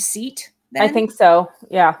Steve's seat then? I think so.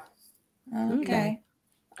 Yeah. Okay.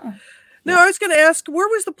 Oh. No, I was going to ask, where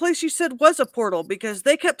was the place you said was a portal? Because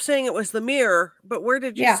they kept saying it was the mirror, but where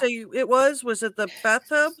did you say it was? Was it the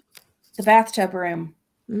bathtub? The bathtub room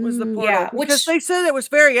was the portal. Yeah, because they said it was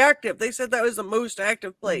very active. They said that was the most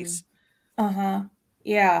active place.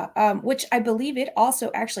 Yeah. Which I believe it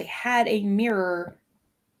also actually had a mirror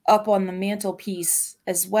up on the mantelpiece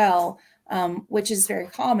as well, which is very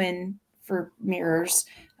common for mirrors.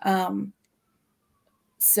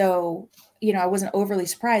 So, I wasn't overly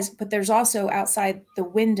surprised, but there's also outside the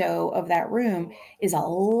window of that room is a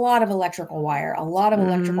lot of electrical wire, a lot of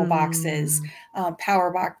electrical boxes,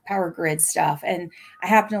 power grid stuff. And I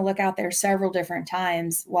happened to look out there several different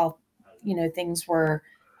times while, things were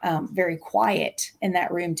very quiet in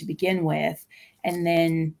that room to begin with. And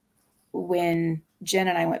then when Jen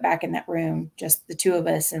and I went back in that room, just the two of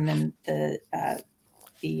us, and then the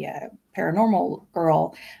paranormal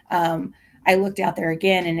girl, I looked out there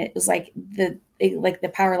again, and it was like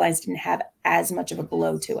the power lines didn't have as much of a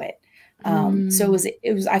glow to it. So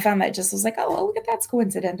it was, I found that just was like, oh, well, look at that's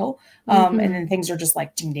coincidental. And then things are just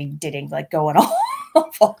like ding, ding, ding, like going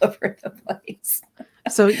all over the place.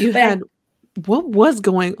 So you had, what was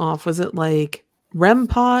going off? Was it like REM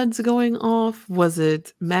pods going off? Was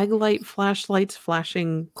it Maglite flashlights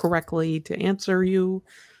flashing correctly to answer you?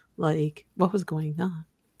 Like, what was going on?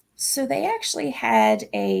 So they actually had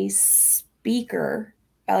a speaker,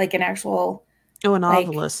 like an actual... Oh, an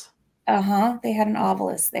Ovilus. They had an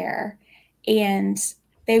Ovilus there. And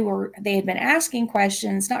they had been asking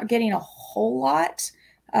questions, not getting a whole lot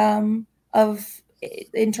of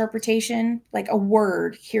interpretation, like a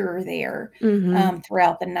word here or there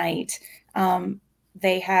throughout the night.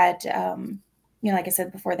 They had, like I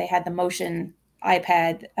said before, they had the motion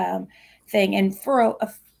iPad thing. And for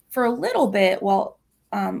a little bit,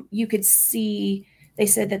 you could see, they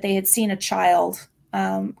said that they had seen a child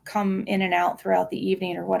come in and out throughout the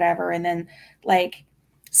evening or whatever. And then like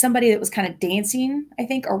somebody that was kind of dancing, I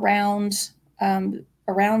think, around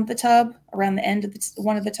the tub, around the end of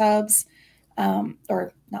one of the tubs,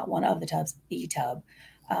 or not one of the tubs, the tub.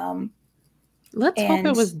 Let's hope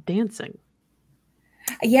it was dancing.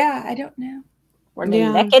 Yeah, I don't know. Were they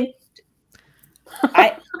naked?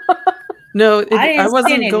 No, I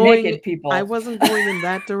wasn't going. Naked people. I wasn't going in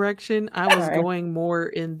that direction. I was going more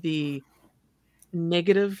in the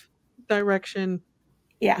negative direction.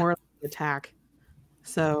 Yeah, more like attack.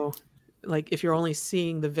 So, like, if you're only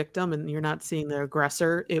seeing the victim and you're not seeing the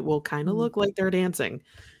aggressor, it will kind of look like they're dancing.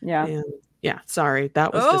 Yeah. And yeah, sorry,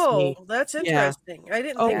 that was just me. Oh, that's interesting. I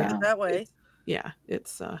didn't think of it that way. Yeah,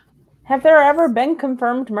 it's. Have there ever been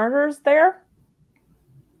confirmed murders there?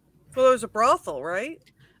 Well, it was a brothel, right?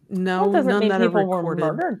 No, doesn't none mean that people are recorded.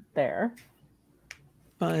 were murdered there.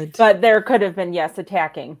 But there could have been,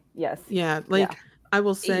 attacking. Yes. Yeah, I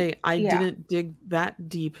will say I didn't dig that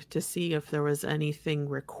deep to see if there was anything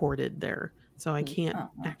recorded there. So I can't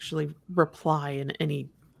actually reply in any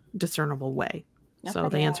discernible way. So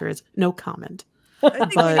the answer is no comment. I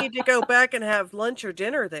think we need to go back and have lunch or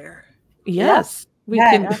dinner there. Yes, we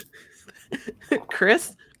can.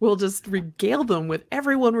 Kris will just regale them with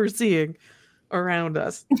everyone we're seeing around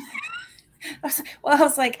us.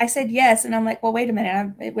 Well, I said yes, and I'm like, well, wait a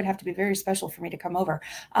minute, it would have to be very special for me to come over,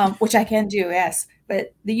 which I can do, yes,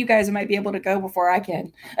 but you guys might be able to go before I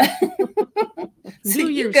can. So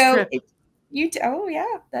you go. Oh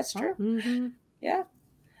yeah, that's true. Mm-hmm. Yeah.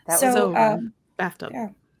 That was over. Bathtub. Yeah.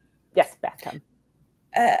 Yes, bathtub.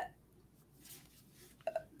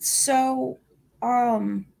 So, I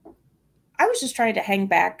was just trying to hang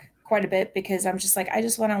back quite a bit because I'm just like, I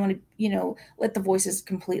want to, you know, let the voices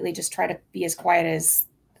completely just try to be as quiet as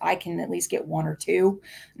I can at least get one or two,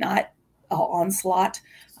 not an onslaught.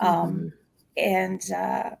 And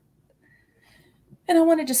I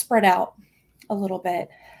wanted to spread out a little bit.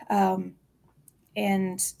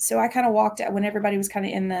 And so I kind of walked out when everybody was kind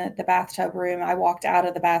of in the bathtub room. I walked out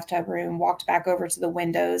of the bathtub room, walked back over to the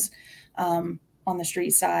windows on the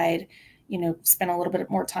street side, you know, spent a little bit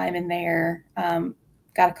more time in there.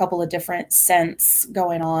 Got a couple of different scents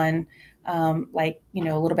going on, like, you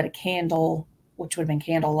know, a little bit of candle, which would have been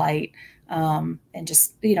candlelight, and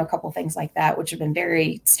just, you know, a couple of things like that, which have been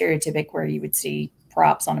very stereotypic where you would see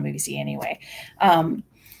props on a movie scene anyway. And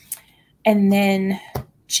then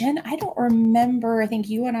Jen, I don't remember. I think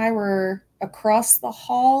you and I were across the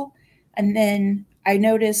hall, and then I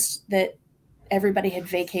noticed that everybody had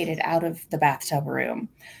vacated out of the bathtub room.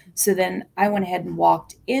 So then I went ahead and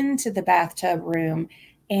walked into the bathtub room,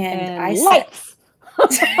 and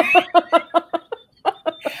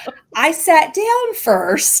I sat down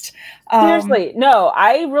first. Seriously, no,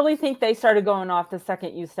 I really think they started going off the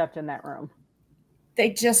second you stepped in that room.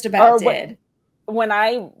 They just about did. When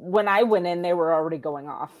I went in, they were already going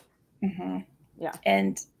off. Yeah.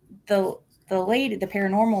 And the lady, the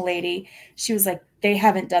paranormal lady, she was like, they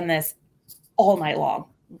haven't done this all night long,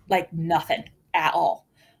 like nothing at all.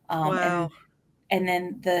 Wow. And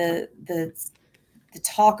then the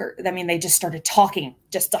talker, I mean, they just started talking,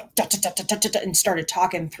 just and started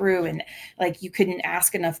talking through, and like you couldn't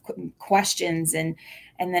ask enough questions. And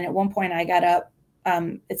then at one point I got up.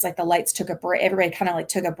 It's like the lights took a break. Everybody kind of like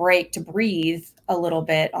took a break to breathe a little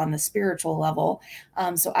bit on the spiritual level.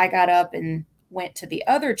 So I got up and went to the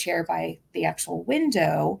other chair by the actual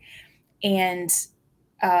window, and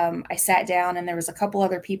I sat down, and there was a couple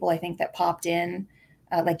other people, I think, that popped in,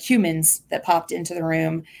 like humans that popped into the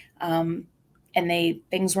room. And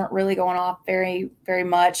things weren't really going off very, very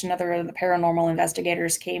much. Another of the paranormal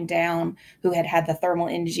investigators came down who had the thermal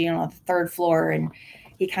imaging on the third floor, and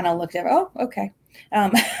he kind of looked at, oh, okay.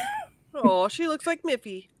 Oh, she looks like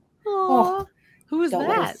Miffy. Oh, who is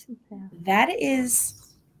that? That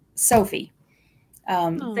is Sophie.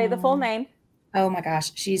 Say the full name. Oh my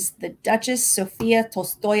gosh, she's the Duchess Sofia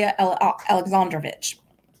Tolstoya Alexandrovich.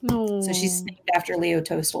 Oh. So she's named after Leo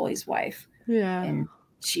Tolstoy's wife. Yeah, and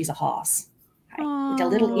she's a hoss. With a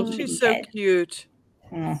little she's so head. Cute.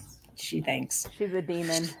 She thinks she's a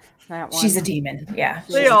demon. That one. She's a demon. Yeah,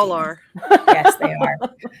 they all are. Yes, they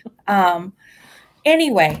are.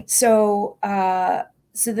 Anyway, so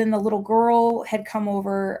then the little girl had come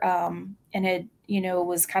over and had, you know,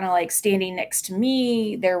 was kind of like standing next to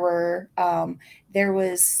me. There was a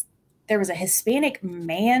Hispanic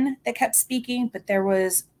man that kept speaking, but there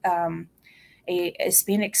was a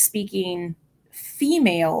Hispanic speaking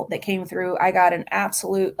female that came through. I got an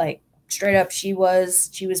absolute, like, straight up, she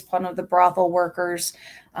was one of the brothel workers.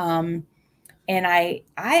 And I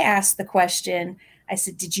asked the question, I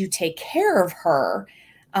said, did you take care of her?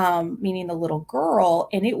 Meaning the little girl.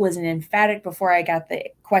 And it was an emphatic, before I got the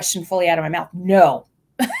question fully out of my mouth, no.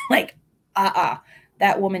 Like,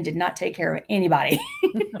 that woman did not take care of anybody.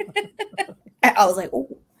 I was like,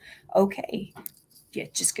 oh, okay. Yeah,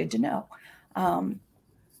 just good to know.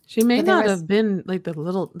 She may not have been, like,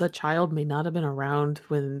 the child may not have been around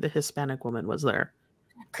when the Hispanic woman was there.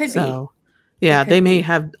 Could be. Yeah, they may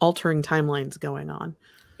have altering timelines going on.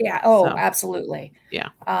 Yeah. Oh, absolutely. Yeah.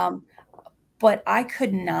 But I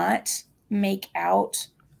could not make out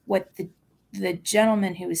what the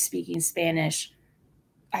gentleman who was speaking Spanish,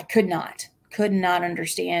 I could not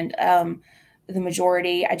understand the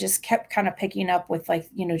majority. I just kept kind of picking up with, like,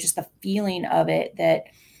 you know, just the feeling of it that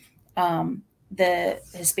the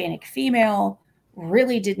Hispanic female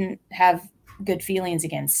really didn't have good feelings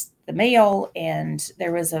against the male, and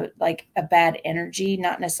there was a bad energy.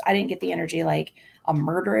 Not necessarily, I didn't get the energy like a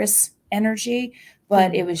murderous energy,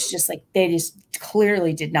 but it was just like they just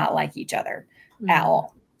clearly did not like each other at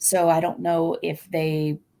all. So I don't know if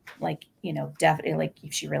they, like, you know, definitely, like,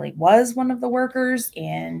 if she really was one of the workers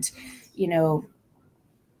and, you know,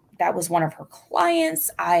 that was one of her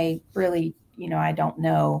clients. I really, you know, I don't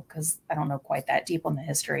know, because I don't know quite that deep on the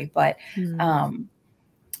history, but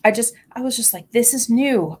I was just like, this is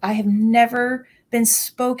new. I have never been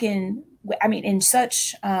spoken, I mean, in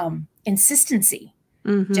such insistency.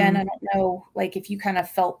 Jen, I don't know, like, if you kind of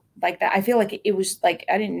felt like that. I feel like it was like,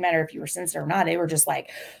 I didn't matter if you were sensitive or not. They were just like,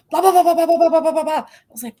 blah, blah, blah, blah, blah, blah, blah, blah, blah, blah.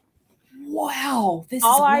 I was like, wow, this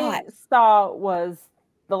all is a I lot. saw was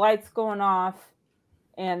the lights going off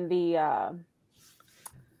and the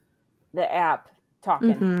app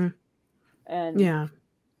talking. And yeah,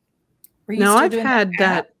 No, I've had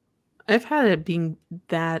that. I've had it being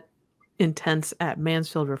that intense at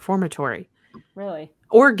Mansfield Reformatory. Really?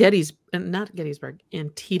 Or not Gettysburg,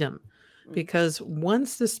 Antietam. Because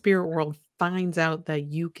once the spirit world finds out that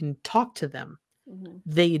you can talk to them,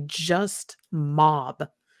 they just mob.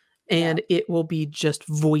 And it will be just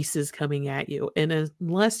voices coming at you. And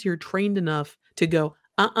unless you're trained enough to go,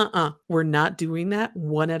 we're not doing that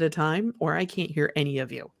one at a time, or I can't hear any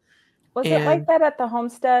of you. Was it like that at the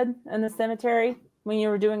homestead and the cemetery when you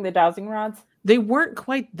were doing the dowsing rods? They weren't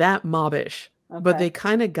quite that mobbish, but they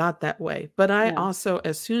kind of got that way. But I also,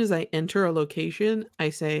 as soon as I enter a location,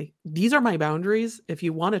 I say, these are my boundaries. If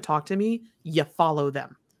you want to talk to me, you follow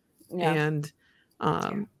them. Yeah. And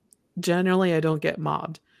generally, I don't get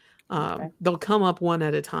mobbed. They'll come up one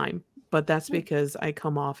at a time, but that's because I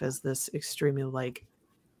come off as this extremely like,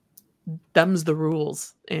 them's the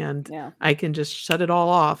rules, and I can just shut it all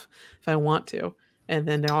off if I want to. And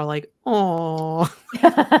then they're all like, "Oh,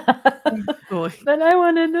 then I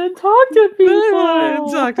wanted to talk to people."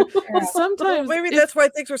 Sometimes maybe that's why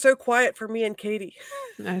things were so quiet for me and Katie.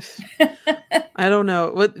 I don't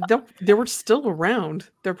know, but they were still around.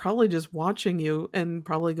 They're probably just watching you and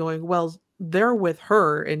probably going, "Well, they're with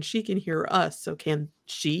her and she can hear us, so can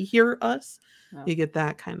she hear us?" No. You get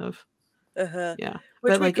that kind of yeah,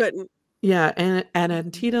 which but we couldn't. Yeah, and at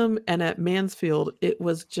Antietam and at Mansfield, it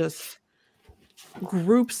was just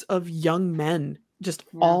groups of young men just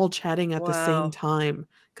all chatting at the same time,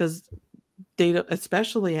 because they don't,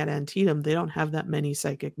 especially at Antietam, they don't have that many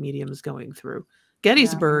psychic mediums going through.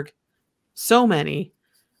 Gettysburg, so many,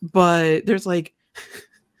 but there's like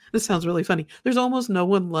this sounds really funny. There's almost no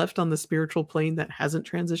one left on the spiritual plane that hasn't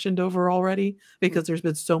transitioned over already, because there's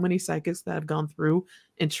been so many psychics that have gone through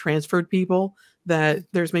and transferred people that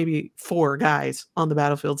there's maybe 4 guys on the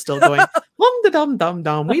battlefield still going,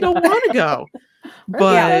 dum-dum-dum-dum, we don't want to go. But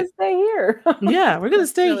we're gonna stay here. Yeah, we're going to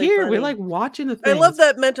stay really here. Funny. We're like watching the things. I love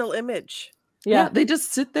that mental image. Yeah, they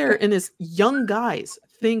just sit there and as young guys,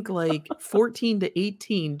 think like 14 to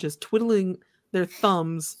 18, just twiddling their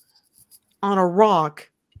thumbs on a rock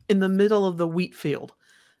in the middle of the wheat field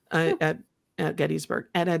at Gettysburg.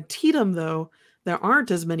 At Antietam, though, there aren't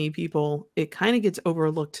as many people. It kind of gets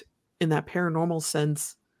overlooked in that paranormal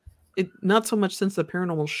sense. Not so much since the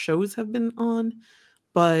paranormal shows have been on,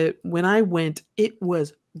 but when I went, it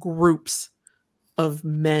was groups of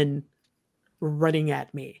men running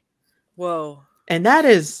at me. Whoa. And that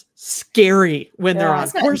is scary when they're on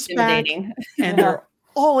horseback and they're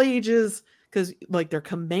all ages, because like their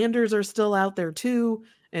commanders are still out there too.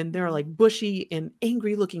 And they're like bushy and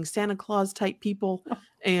angry looking Santa Claus type people.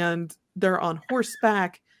 And they're on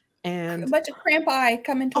horseback and a bunch of cramp eye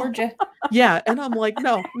coming towards you. Yeah. And I'm like,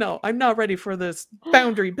 no, I'm not ready for this.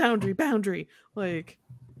 Boundary. Like,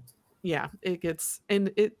 yeah, it gets, and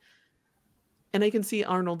I can see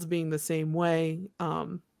Arnold's being the same way.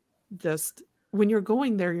 Just when you're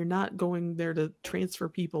going there, you're not going there to transfer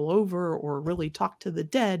people over or really talk to the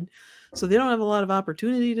dead. So they don't have a lot of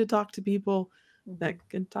opportunity to talk to people that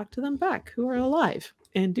can talk to them back who are alive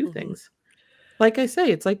and do things. Like I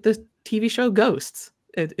say, it's like the TV show Ghosts.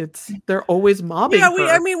 They're always mobbing. Yeah, we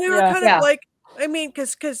were kind of like,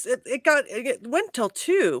 because it went till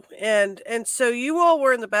 2, and so you all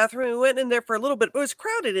were in the bathroom. We went in there for a little bit. It was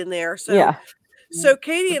crowded in there, so So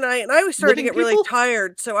Katie and I was starting to get really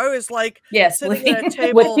tired. So I was like, sitting at a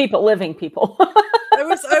table with living people. I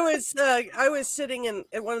was sitting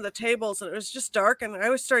at one of the tables, and it was just dark, and I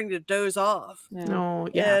was starting to doze off.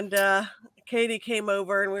 And Katie came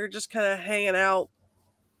over, and we were just kind of hanging out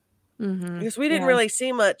because we didn't really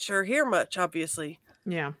see much or hear much, obviously.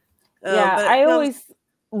 But I always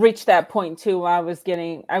reached that point too. I was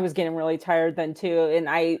getting really tired then too, and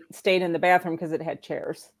I stayed in the bathroom because it had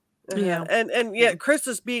chairs. And Kris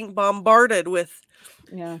is being bombarded with.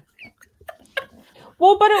 Well,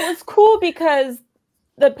 but it was cool because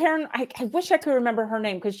the parent, I wish I could remember her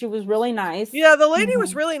name because she was really nice. Yeah, the lady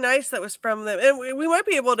was really nice. That was from them, and we might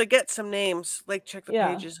be able to get some names, like check the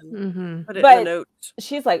pages and put it in the notes.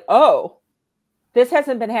 She's like, "Oh, this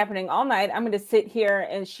hasn't been happening all night. I'm going to sit here,"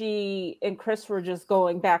 and she and Kris were just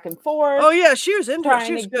going back and forth. Oh yeah, she was into it.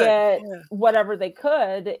 She was good. Get whatever they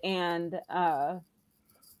could, and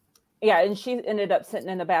and she ended up sitting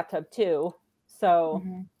in the bathtub too. So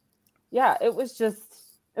it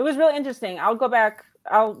was really interesting. I'll go back.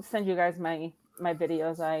 I'll send you guys my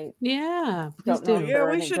videos. Please do. Yeah,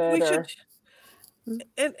 we should.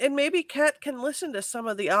 And maybe Kat can listen to some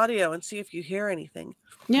of the audio and see if you hear anything.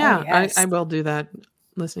 Yeah, I will do that.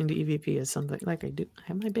 Listening to EVP is something like I do. I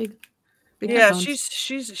have my big headphones.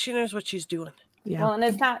 she knows what she's doing. Yeah. Well, and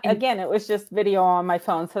it's not, again, it was just video on my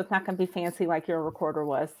phone, so it's not going to be fancy like your recorder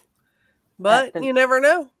was. But you never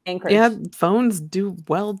know. Anchorage. Yeah, phones do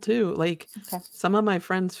well too. Like some of my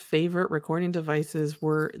friends' favorite recording devices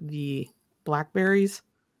were the Blackberries,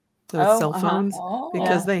 the cell phones,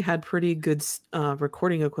 because they had pretty good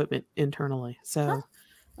recording equipment internally. So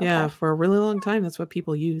yeah, for a really long time, that's what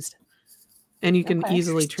people used. And you can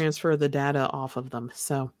easily transfer the data off of them.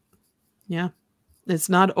 So yeah, it's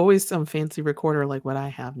not always some fancy recorder like what I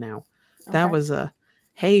have now. That was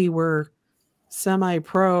hey, we're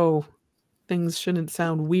semi-pro. Things shouldn't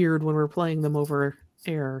sound weird when we're playing them over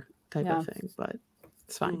air type of thing, but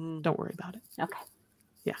it's fine. Don't worry about it. Okay.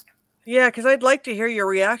 Yeah. Yeah, because I'd like to hear your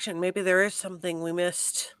reaction. Maybe there is something we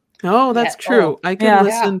missed. Oh, that's true. I can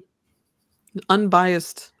listen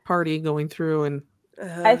unbiased party going through and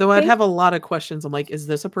though I'd have a lot of questions. I'm like, is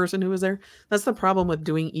this a person who was there? That's the problem with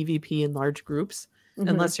doing EVP in large groups.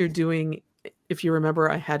 Unless you're doing, if you remember,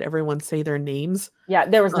 I had everyone say their names. Yeah,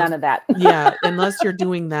 there was none of that. Yeah, unless you're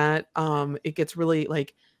doing that, it gets really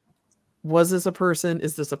like, was this a person?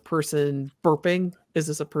 Is this a person burping? Is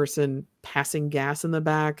this a person passing gas in the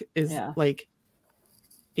back? Is like,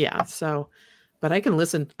 so, but I can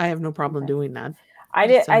listen. I have no problem doing that. I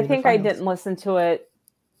think I didn't listen to it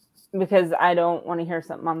because I don't want to hear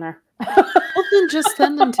something on there. Well, then just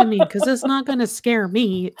send them to me because it's not going to scare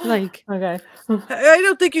me. Like, I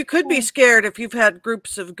don't think you could be scared if you've had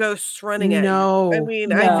groups of ghosts running at you. I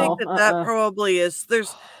mean, I think that probably is. There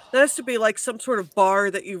has to be like some sort of bar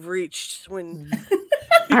that you've reached when.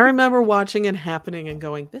 I remember watching it happening and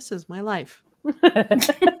going, "This is my life."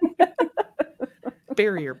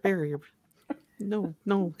 barrier. No.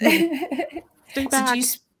 Stay back.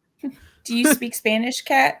 Do you speak Spanish,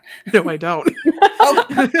 Kat? No, I don't.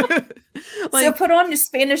 So put on the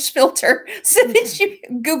Spanish filter so that you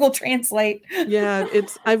Google Translate. Yeah,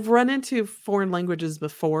 I've run into foreign languages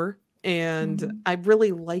before, and I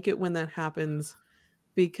really like it when that happens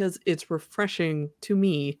because it's refreshing to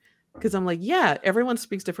me. Because I'm like, yeah, everyone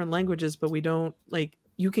speaks different languages, but we don't like.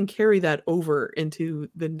 You can carry that over into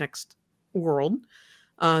the next world.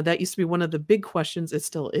 That used to be one of the big questions. It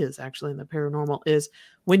still is actually in the paranormal is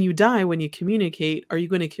when you die, when you communicate, are you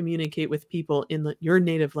going to communicate with people in your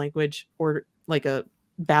native language or like a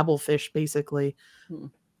babblefish basically?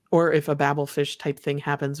 Or if a babblefish type thing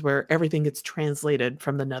happens where everything gets translated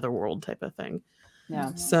from the netherworld type of thing.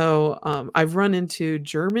 Yeah. So I've run into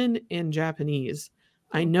German and Japanese.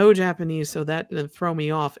 I know Japanese, so that didn't throw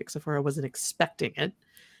me off except for I wasn't expecting it.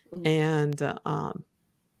 And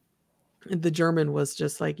the German was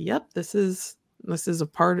just like, yep, this is a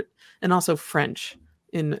part, and also French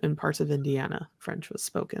in parts of Indiana, French was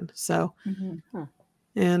spoken. So,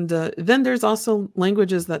 and then there's also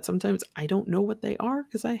languages that sometimes I don't know what they are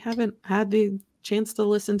because I haven't had the chance to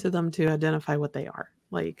listen to them to identify what they are.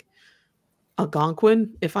 Like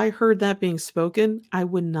Algonquin, if I heard that being spoken, I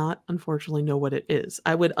would not unfortunately know what it is.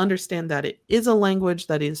 I would understand that it is a language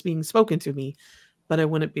that is being spoken to me, but I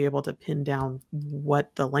wouldn't be able to pin down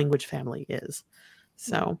what the language family is.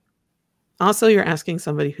 So also you're asking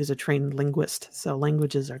somebody who's a trained linguist. So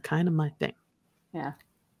languages are kind of my thing. Yeah.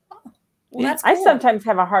 Well, that's cool. I sometimes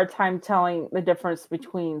have a hard time telling the difference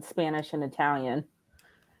between Spanish and Italian.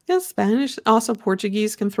 Yeah, Spanish, also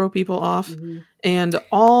Portuguese can throw people off. And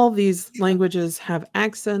all these languages have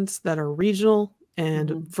accents that are regional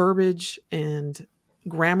and verbiage and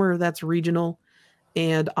grammar that's regional.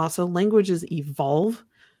 And also languages evolve.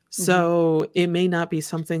 So it may not be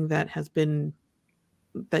something that has been,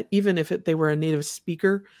 that even if they were a native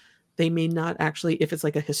speaker, they may not actually, if it's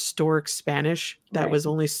like a historic Spanish that was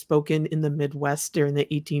only spoken in the Midwest during the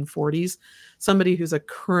 1840s, somebody who's a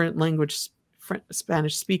current language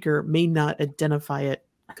Spanish speaker may not identify it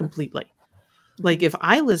completely. Like if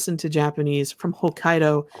I listened to Japanese from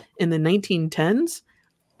Hokkaido in the 1910s,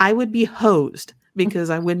 I would be hosed because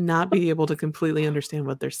I would not be able to completely understand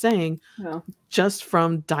what they're saying just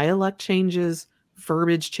from dialect changes,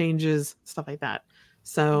 verbiage changes, stuff like that.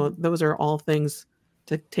 So those are all things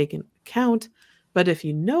to take into account. But if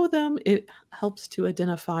you know them, it helps to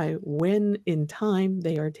identify when in time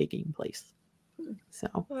they are taking place. So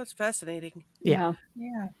well, that's fascinating. Yeah.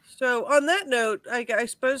 So on that note, I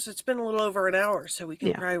suppose it's been a little over an hour, so we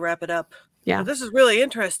can probably wrap it up. Yeah. But this is really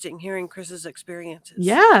interesting hearing Kris's experiences.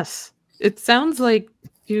 Yes. It sounds like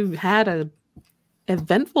you had a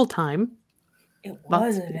eventful time. It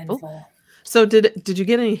was eventful. So did you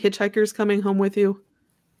get any hitchhikers coming home with you?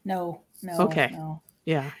 No. Okay. No.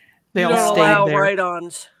 Yeah. They all stayed there.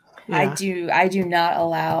 Ride-ons. Yeah. I do not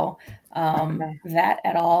allow that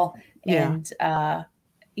at all. And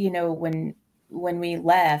when we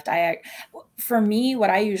left, for me, what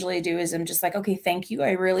I usually do is I'm just like, okay, thank you.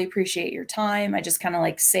 I really appreciate your time. I just kind of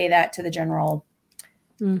like say that to the general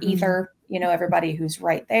ether, you know, everybody who's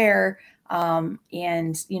right there.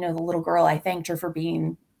 And, you know, the little girl, I thanked her for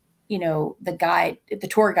being, you know, the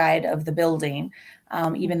tour guide of the building.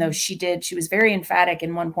 Even though she was very emphatic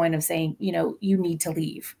in one point of saying, you know, you need to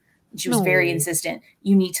leave. She was very insistent.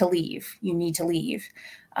 You need to leave. You need to leave.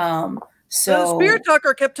 So the spirit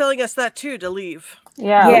talker kept telling us that too, to leave.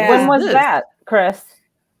 Yeah. When was that, Kris?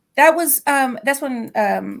 That was that's when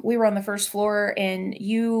we were on the first floor, and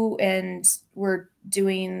you and were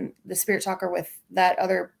doing the spirit talker with that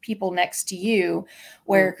other people next to you,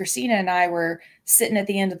 where Christina and I were sitting at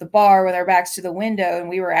the end of the bar with our backs to the window, and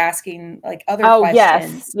we were asking like other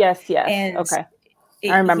questions. Yes. And okay.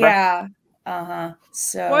 I remember. Yeah.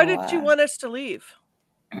 So why did you want us to leave?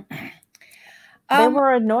 They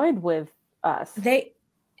were annoyed with us.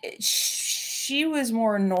 She was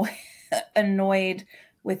more annoyed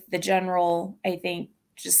with the general, I think,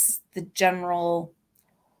 just the general.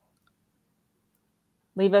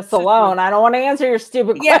 Leave us alone. I don't want to answer your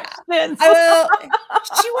stupid questions.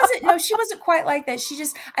 She wasn't quite like that.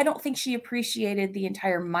 I don't think she appreciated the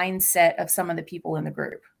entire mindset of some of the people in the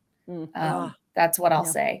group. That's what I'll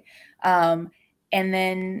say. And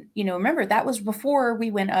then, you know, remember, that was before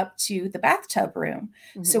we went up to the bathtub room.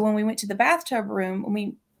 So when we went to the bathtub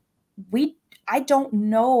room, I don't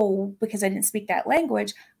know, because I didn't speak that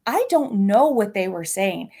language. I don't know what they were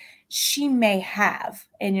saying. She may have,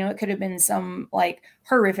 and, you know, it could have been some like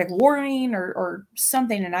horrific warning or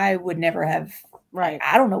something. And I would never have, I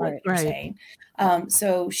don't know what they're saying.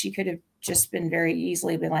 So she could have just been very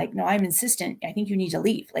easily been like, no, I'm insistent. I think you need to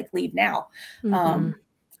leave, like leave now.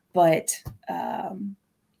 But,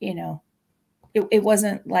 you know, it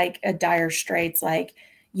wasn't like a dire straits, like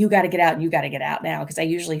you got to get out and you got to get out now. Cause I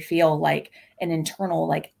usually feel like an internal,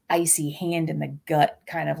 like icy hand in the gut,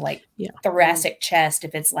 kind of like thoracic chest.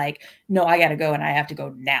 If it's like, no, I got to go and I have to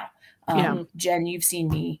go now. Jen, you've seen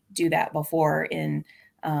me do that before in,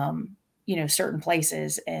 you know, certain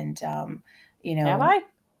places, and, you know, have I?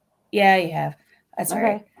 Yeah, you have. That's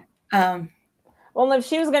okay. Right. Well, if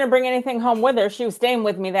she was going to bring anything home with her, she was staying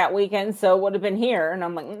with me that weekend, so it would have been here. And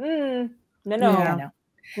I'm like,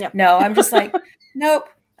 no, I'm just like, nope.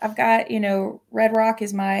 I've got, you know, Red Rock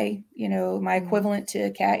is my, you know, my equivalent to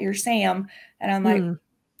Cat, you're Sam. And I'm like,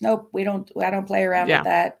 nope, I don't play around with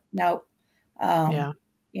that. Nope.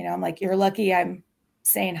 You know, I'm like, you're lucky I'm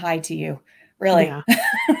saying hi to you. Really.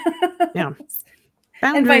 Yeah.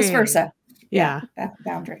 And vice versa. Yeah.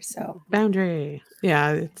 Boundary. So boundary.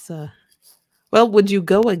 Yeah. It's well, would you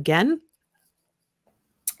go again?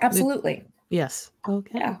 Absolutely. Yes.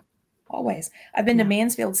 Okay. Yeah. Always. I've been to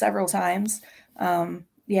Mansfield several times. I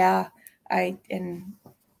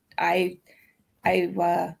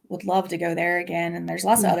would love to go there again. And there's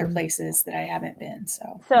lots of other places that I haven't been.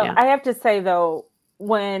 So I have to say though,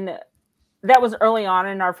 when that was early on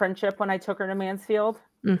in our friendship, when I took her to Mansfield,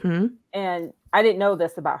 and I didn't know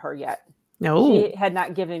this about her yet. No, she had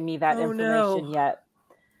not given me that information yet.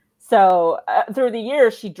 So through the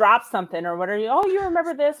years, she dropped something or whatever. Oh, you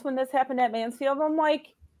remember this when this happened at Mansfield? I'm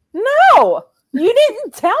like, no, you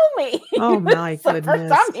didn't tell me. Oh my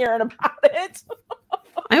goodness. I'm hearing about it.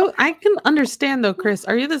 I can understand though, Kris.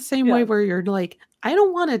 Are you the same way where you're like, I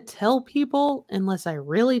don't want to tell people unless I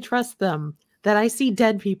really trust them that I see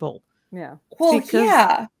dead people? Yeah. Well,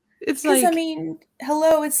 because it's like, I mean,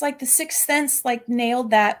 hello, it's like The Sixth Sense, like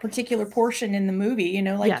nailed that particular portion in the movie, you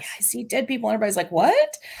know, like I see dead people and everybody's like,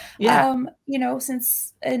 what? Yeah. You know,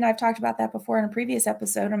 and I've talked about that before in a previous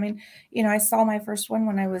episode. I mean, you know, I saw my first one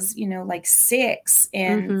when I was, you know, like 6,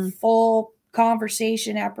 and full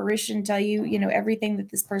conversation apparition, tell you, you know, everything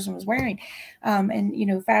that this person was wearing. And, you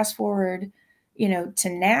know, fast forward, you know, to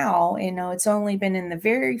now, you know, it's only been in the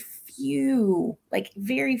very few,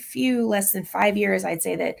 less than 5 years, I'd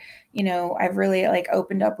say that, you know, I've really like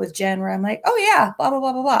opened up with Jen, where I'm like, oh yeah, blah, blah,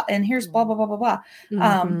 blah, blah, blah. And here's blah, blah, blah, blah, blah.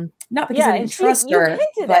 Not because I didn't trust her. You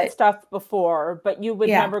hinted at stuff before, but you would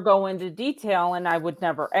never go into detail, and I would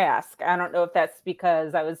never ask. I don't know if that's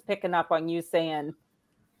because I was picking up on you saying,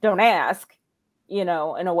 don't ask, you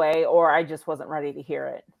know, in a way, or I just wasn't ready to hear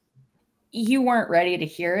it. You weren't ready to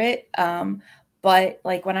hear it. But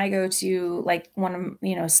like when I go to like one of,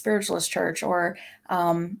 you know, spiritualist church, or,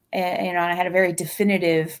 and I had a very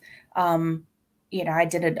definitive, you know, I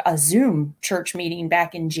did a Zoom church meeting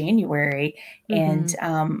back in January, and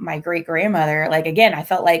my great grandmother, like, again, I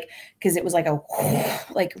felt like, cause it was like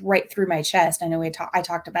like right through my chest. I know I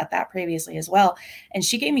talked about that previously as well. And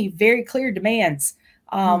she gave me very clear demands.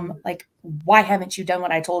 Like, why haven't you done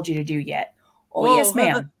what I told you to do yet? Oh, Whoa. yes,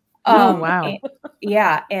 ma'am. Oh, wow.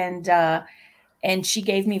 And she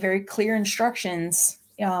gave me very clear instructions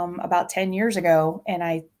about 10 years ago, and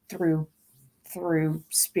I threw through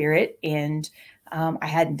spirit, and I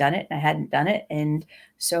hadn't done it, and I hadn't done it. And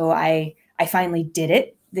so I finally did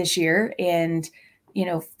it this year. And,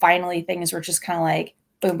 finally things were just kind of like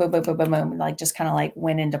boom, boom, boom, boom, boom, boom, like just kind of like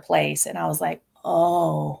went into place. And I was like,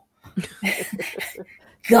 oh,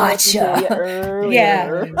 gotcha.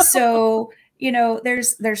 Yeah. So,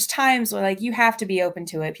 there's times where like you have to be open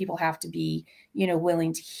to it. People have to be,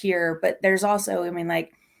 willing to hear. But there's also, I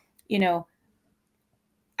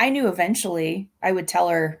knew eventually I would tell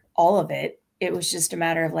her all of it. It was just a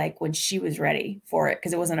matter of like when she was ready for it,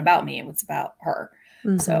 because it wasn't about me, it was about her.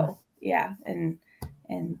 Mm-hmm. So yeah, and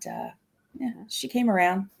she came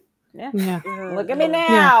around. Yeah. Look at me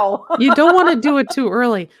now. Yeah. You don't want to do it too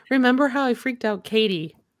early. Remember how I freaked out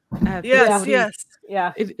Katie? Yes.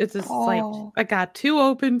 Yeah. It's just like I got too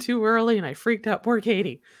open too early, and I freaked out poor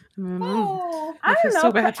Katie. I don't know.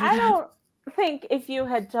 So bad I don't think if you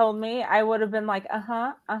had told me, I would have been like,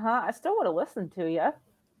 I still would have listened to you.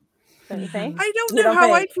 Don't you think? I don't know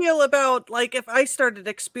how I feel about like if I started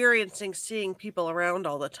experiencing seeing people around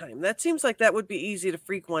all the time. That seems like that would be easy to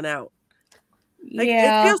freak one out. Like,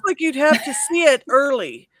 it feels like you'd have to see it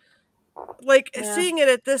early. Like seeing it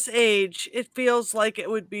at this age, it feels like it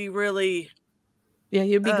would be really. Yeah,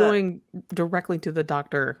 you'd be going directly to the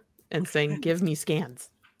doctor and saying, "Give me scans."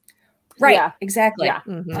 Right. Yeah, exactly. Yeah.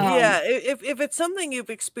 Mm-hmm. If it's something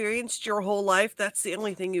you've experienced your whole life, that's the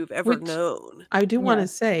only thing you've ever known. I do want to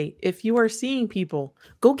say, if you are seeing people,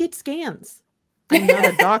 go get scans. I'm not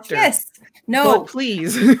a doctor. Yes. No. But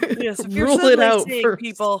please. Yes. If you're rule it out seeing first.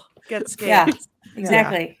 People get scans. Yeah.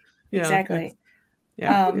 Exactly. Yeah. Exactly.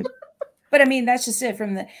 Yeah. But I mean, that's just it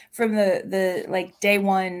from the like day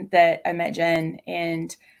one that I met Jen,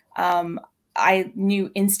 and I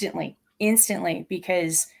knew instantly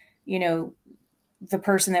because the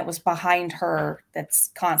person that was behind her that's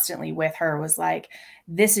constantly with her was like,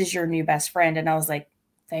 this is your new best friend. And I was like,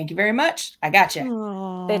 thank you very much. I got you.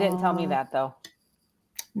 Aww. They didn't tell me that though.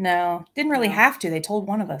 No, didn't really have to. They told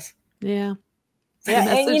one of us. Yeah. Yeah.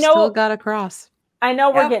 And still got across. I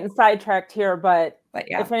know we're getting sidetracked here, but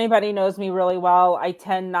if anybody knows me really well, I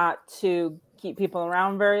tend not to keep people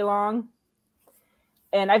around very long.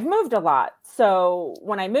 And I've moved a lot. So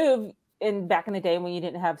when I moved, back in the day when you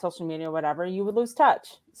didn't have social media or whatever, you would lose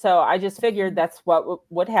touch. So I just figured that's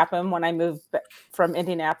what would happen when I moved from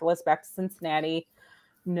Indianapolis back to Cincinnati.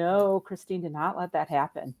 No, Christine did not let that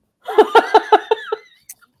happen.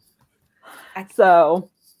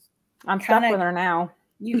 So I'm stuck with her now.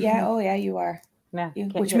 You are. Yeah,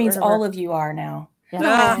 which means all of you are now.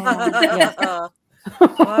 Yeah.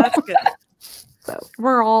 Well, that's good. So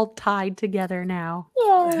we're all tied together now.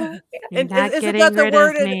 Yeah. And isn't that the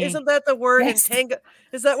word? Isn't that the word? Yes.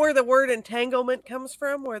 Is that where the word entanglement comes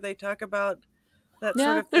from? Where they talk about that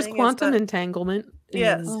sort of thing? There's quantum entanglement.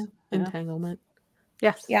 Yes. Entanglement.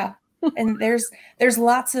 Yes. Yeah. And there's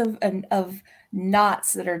lots of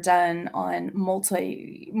knots that are done on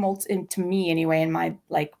multi to me anyway, in my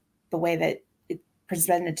like the way that it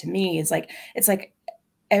presented to me is like it's like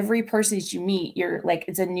every person that you meet, you're like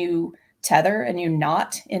it's a new tether, a new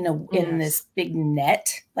knot in this big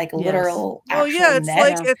net, like literal. Well, yeah,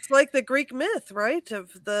 it's like the Greek myth, right,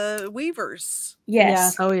 of the weavers.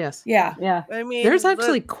 Yes. Yeah. Oh, yes. Yeah. I mean, there's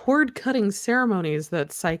actually cord cutting ceremonies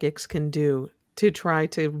that psychics can do to try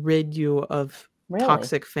to rid you of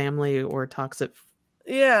toxic family or toxic.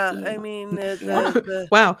 Yeah, I mean,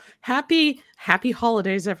 wow. Happy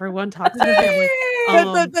holidays, everyone. Toxic family.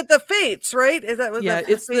 The fates, right? Is that what? Yeah,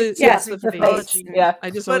 it's the fates. Yeah, I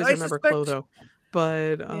just always remember Clotho,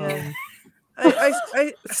 but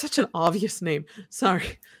such an obvious name.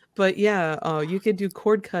 Sorry, but you could do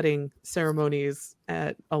cord cutting ceremonies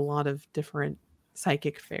at a lot of different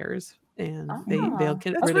psychic fairs, and they'll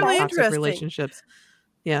get rid of toxic relationships.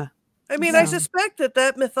 Yeah, I mean, I suspect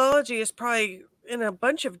that mythology is probably in a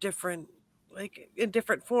bunch of different, like in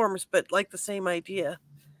different forms, but like the same idea.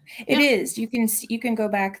 It is. You can go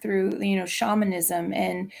back through, shamanism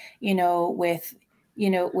and, with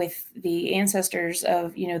the ancestors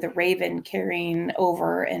of, the raven carrying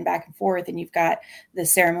over and back and forth, and you've got the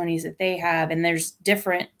ceremonies that they have, and there's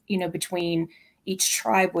different, between each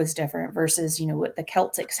tribe was different versus, what the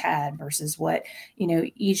Celtics had versus what,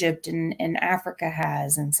 Egypt and Africa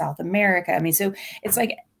has and South America. I mean, so it's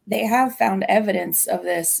like they have found evidence of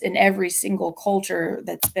this in every single culture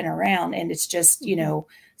that's been around. And it's just,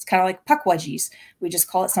 it's kind of like puckwudgies. We just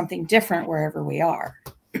call it something different wherever we are.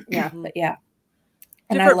 Yeah. But yeah.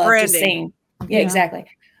 And different I love branding. Just saying, exactly.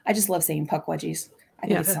 I just love saying puckwudgies. I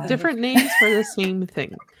think it's different names for the same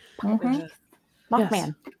thing. Mm-hmm.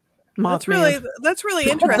 Mothman. That's really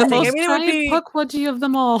interesting. The most giant puckwudgie of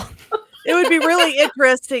them all. It would be really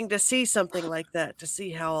interesting to see something like that, to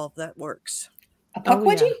see how all that works. A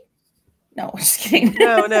puckwudgie? Yeah. No, just kidding.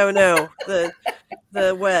 No.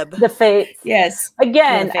 The web. The fates. Yes.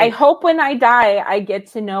 Again, I hope when I die, I get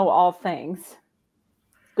to know all things.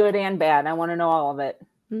 Good and bad. I want to know all of it.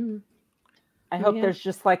 Mm-hmm. I hope there's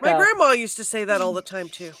just like my grandma used to say that all the time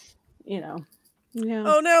too. You know. Yeah.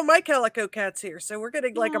 Oh no, my calico cat's here, so we're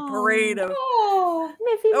getting like a parade of.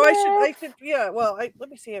 Miffy I should. Yeah. Well, let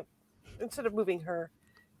me see it instead of moving her.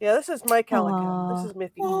 Yeah, this is my calico. This is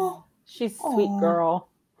Miffy. She's a sweet girl.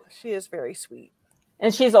 She is very sweet.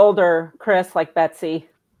 And she's older, Kris, like Betsy.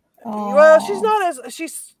 Well, she's not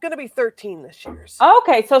she's going to be 13 this year. So.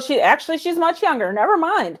 Okay, so she's much younger. Never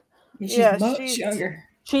mind. She's much younger.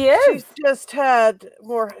 She is.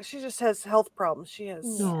 She just has health problems. She has.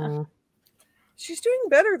 Yeah. She's doing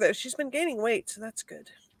better though. She's been gaining weight, so that's good.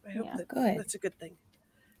 I hope that's a good thing.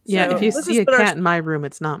 Yeah, so, if you see a cat in my room,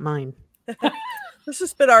 it's not mine. This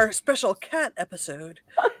has been our special cat episode.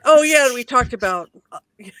 Oh yeah, we talked about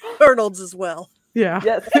Arnold's as well. Yeah.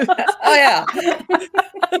 Yes. Oh yeah.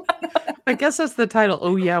 I guess that's the title.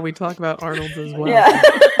 Oh yeah, we talk about Arnold's as well. Yeah.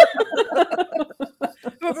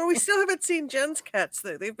 But we still haven't seen Jen's cats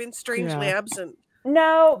though. They've been strangely absent.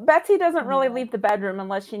 No, Betsy doesn't really leave the bedroom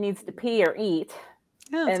unless she needs to pee or eat.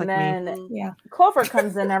 Yeah, and like then me. Clover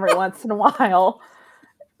comes in every once in a while.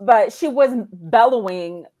 But she was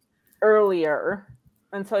bellowing earlier.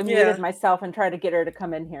 And so I muted myself and tried to get her to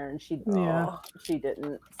come in here, and she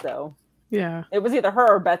didn't. So it was either her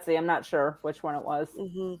or Betsy. I'm not sure which one it was.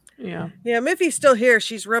 Mm-hmm. Yeah. Miffy's still here.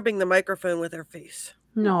 She's rubbing the microphone with her face.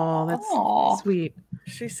 No, that's sweet.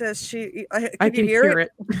 She says I can hear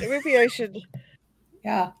it. Maybe I should.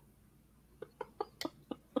 Yeah.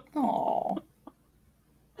 Oh,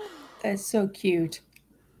 that's so cute.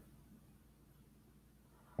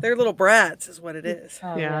 They're little brats, is what it is.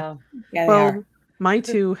 Oh, yeah. Yeah. Well, my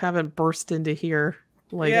two haven't burst into here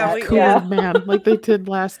like man, like they did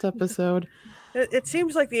last episode. It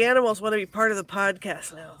seems like the animals want to be part of the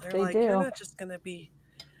podcast now. They're not just going to be.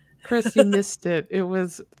 Kris, you missed it. It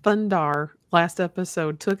was Thundar last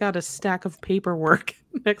episode took out a stack of paperwork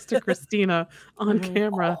next to Christina on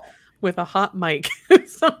camera with a hot mic. Yeah,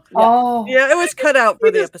 it was cut out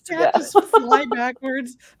for the episode. Just fly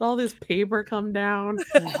backwards, all this paper come down.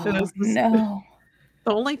 No.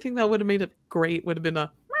 The only thing that would have made it great would have been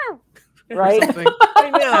a right. I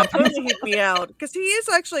know, totally hit me out because he is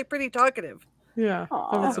actually pretty talkative. Yeah,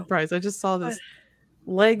 I was surprised. I just saw this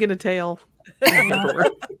leg and a tail.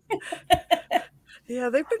 Yeah,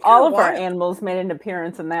 they've been all of our animals made an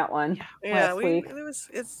appearance in that one. Yeah, last week.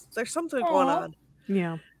 There's something going on.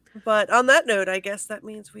 Yeah. But on that note, I guess that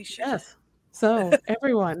means we should. Yes. So,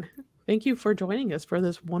 everyone, thank you for joining us for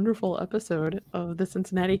this wonderful episode of the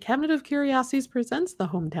Cincinnati Cabinet of Curiosities presents the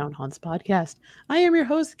Hometown Haunts podcast. I am your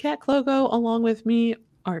host, Kat Klogo. Along with me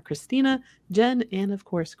are Christina, Jen, and of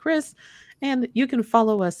course, Kris. And you can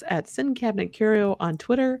follow us at Cin Cabinet Curio on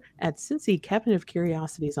Twitter, at Cincy Cabinet of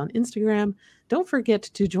Curiosities on Instagram. Don't forget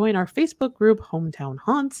to join our Facebook group, Hometown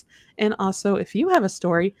Haunts. And also, if you have a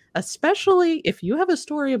story, especially if you have a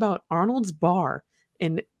story about Arnold's Bar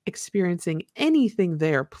and experiencing anything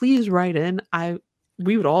there, please write in.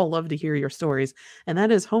 We would all love to hear your stories. And that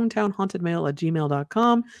is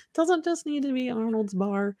hometownhauntedmail@gmail.com. Doesn't just need to be Arnold's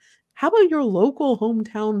Bar. How about your local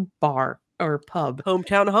hometown bar or pub?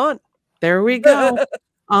 Hometown Haunt. There we go.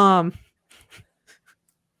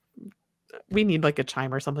 We need like a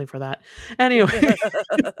chime or something for that. Anyway.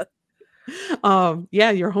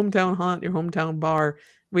 Your hometown haunt, your hometown bar.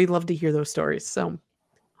 We'd love to hear those stories. So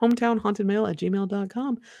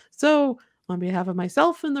hometownhauntedmail@gmail.com. So on behalf of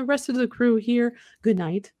myself and the rest of the crew here, good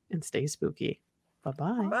night and stay spooky.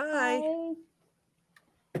 Bye-bye. Bye.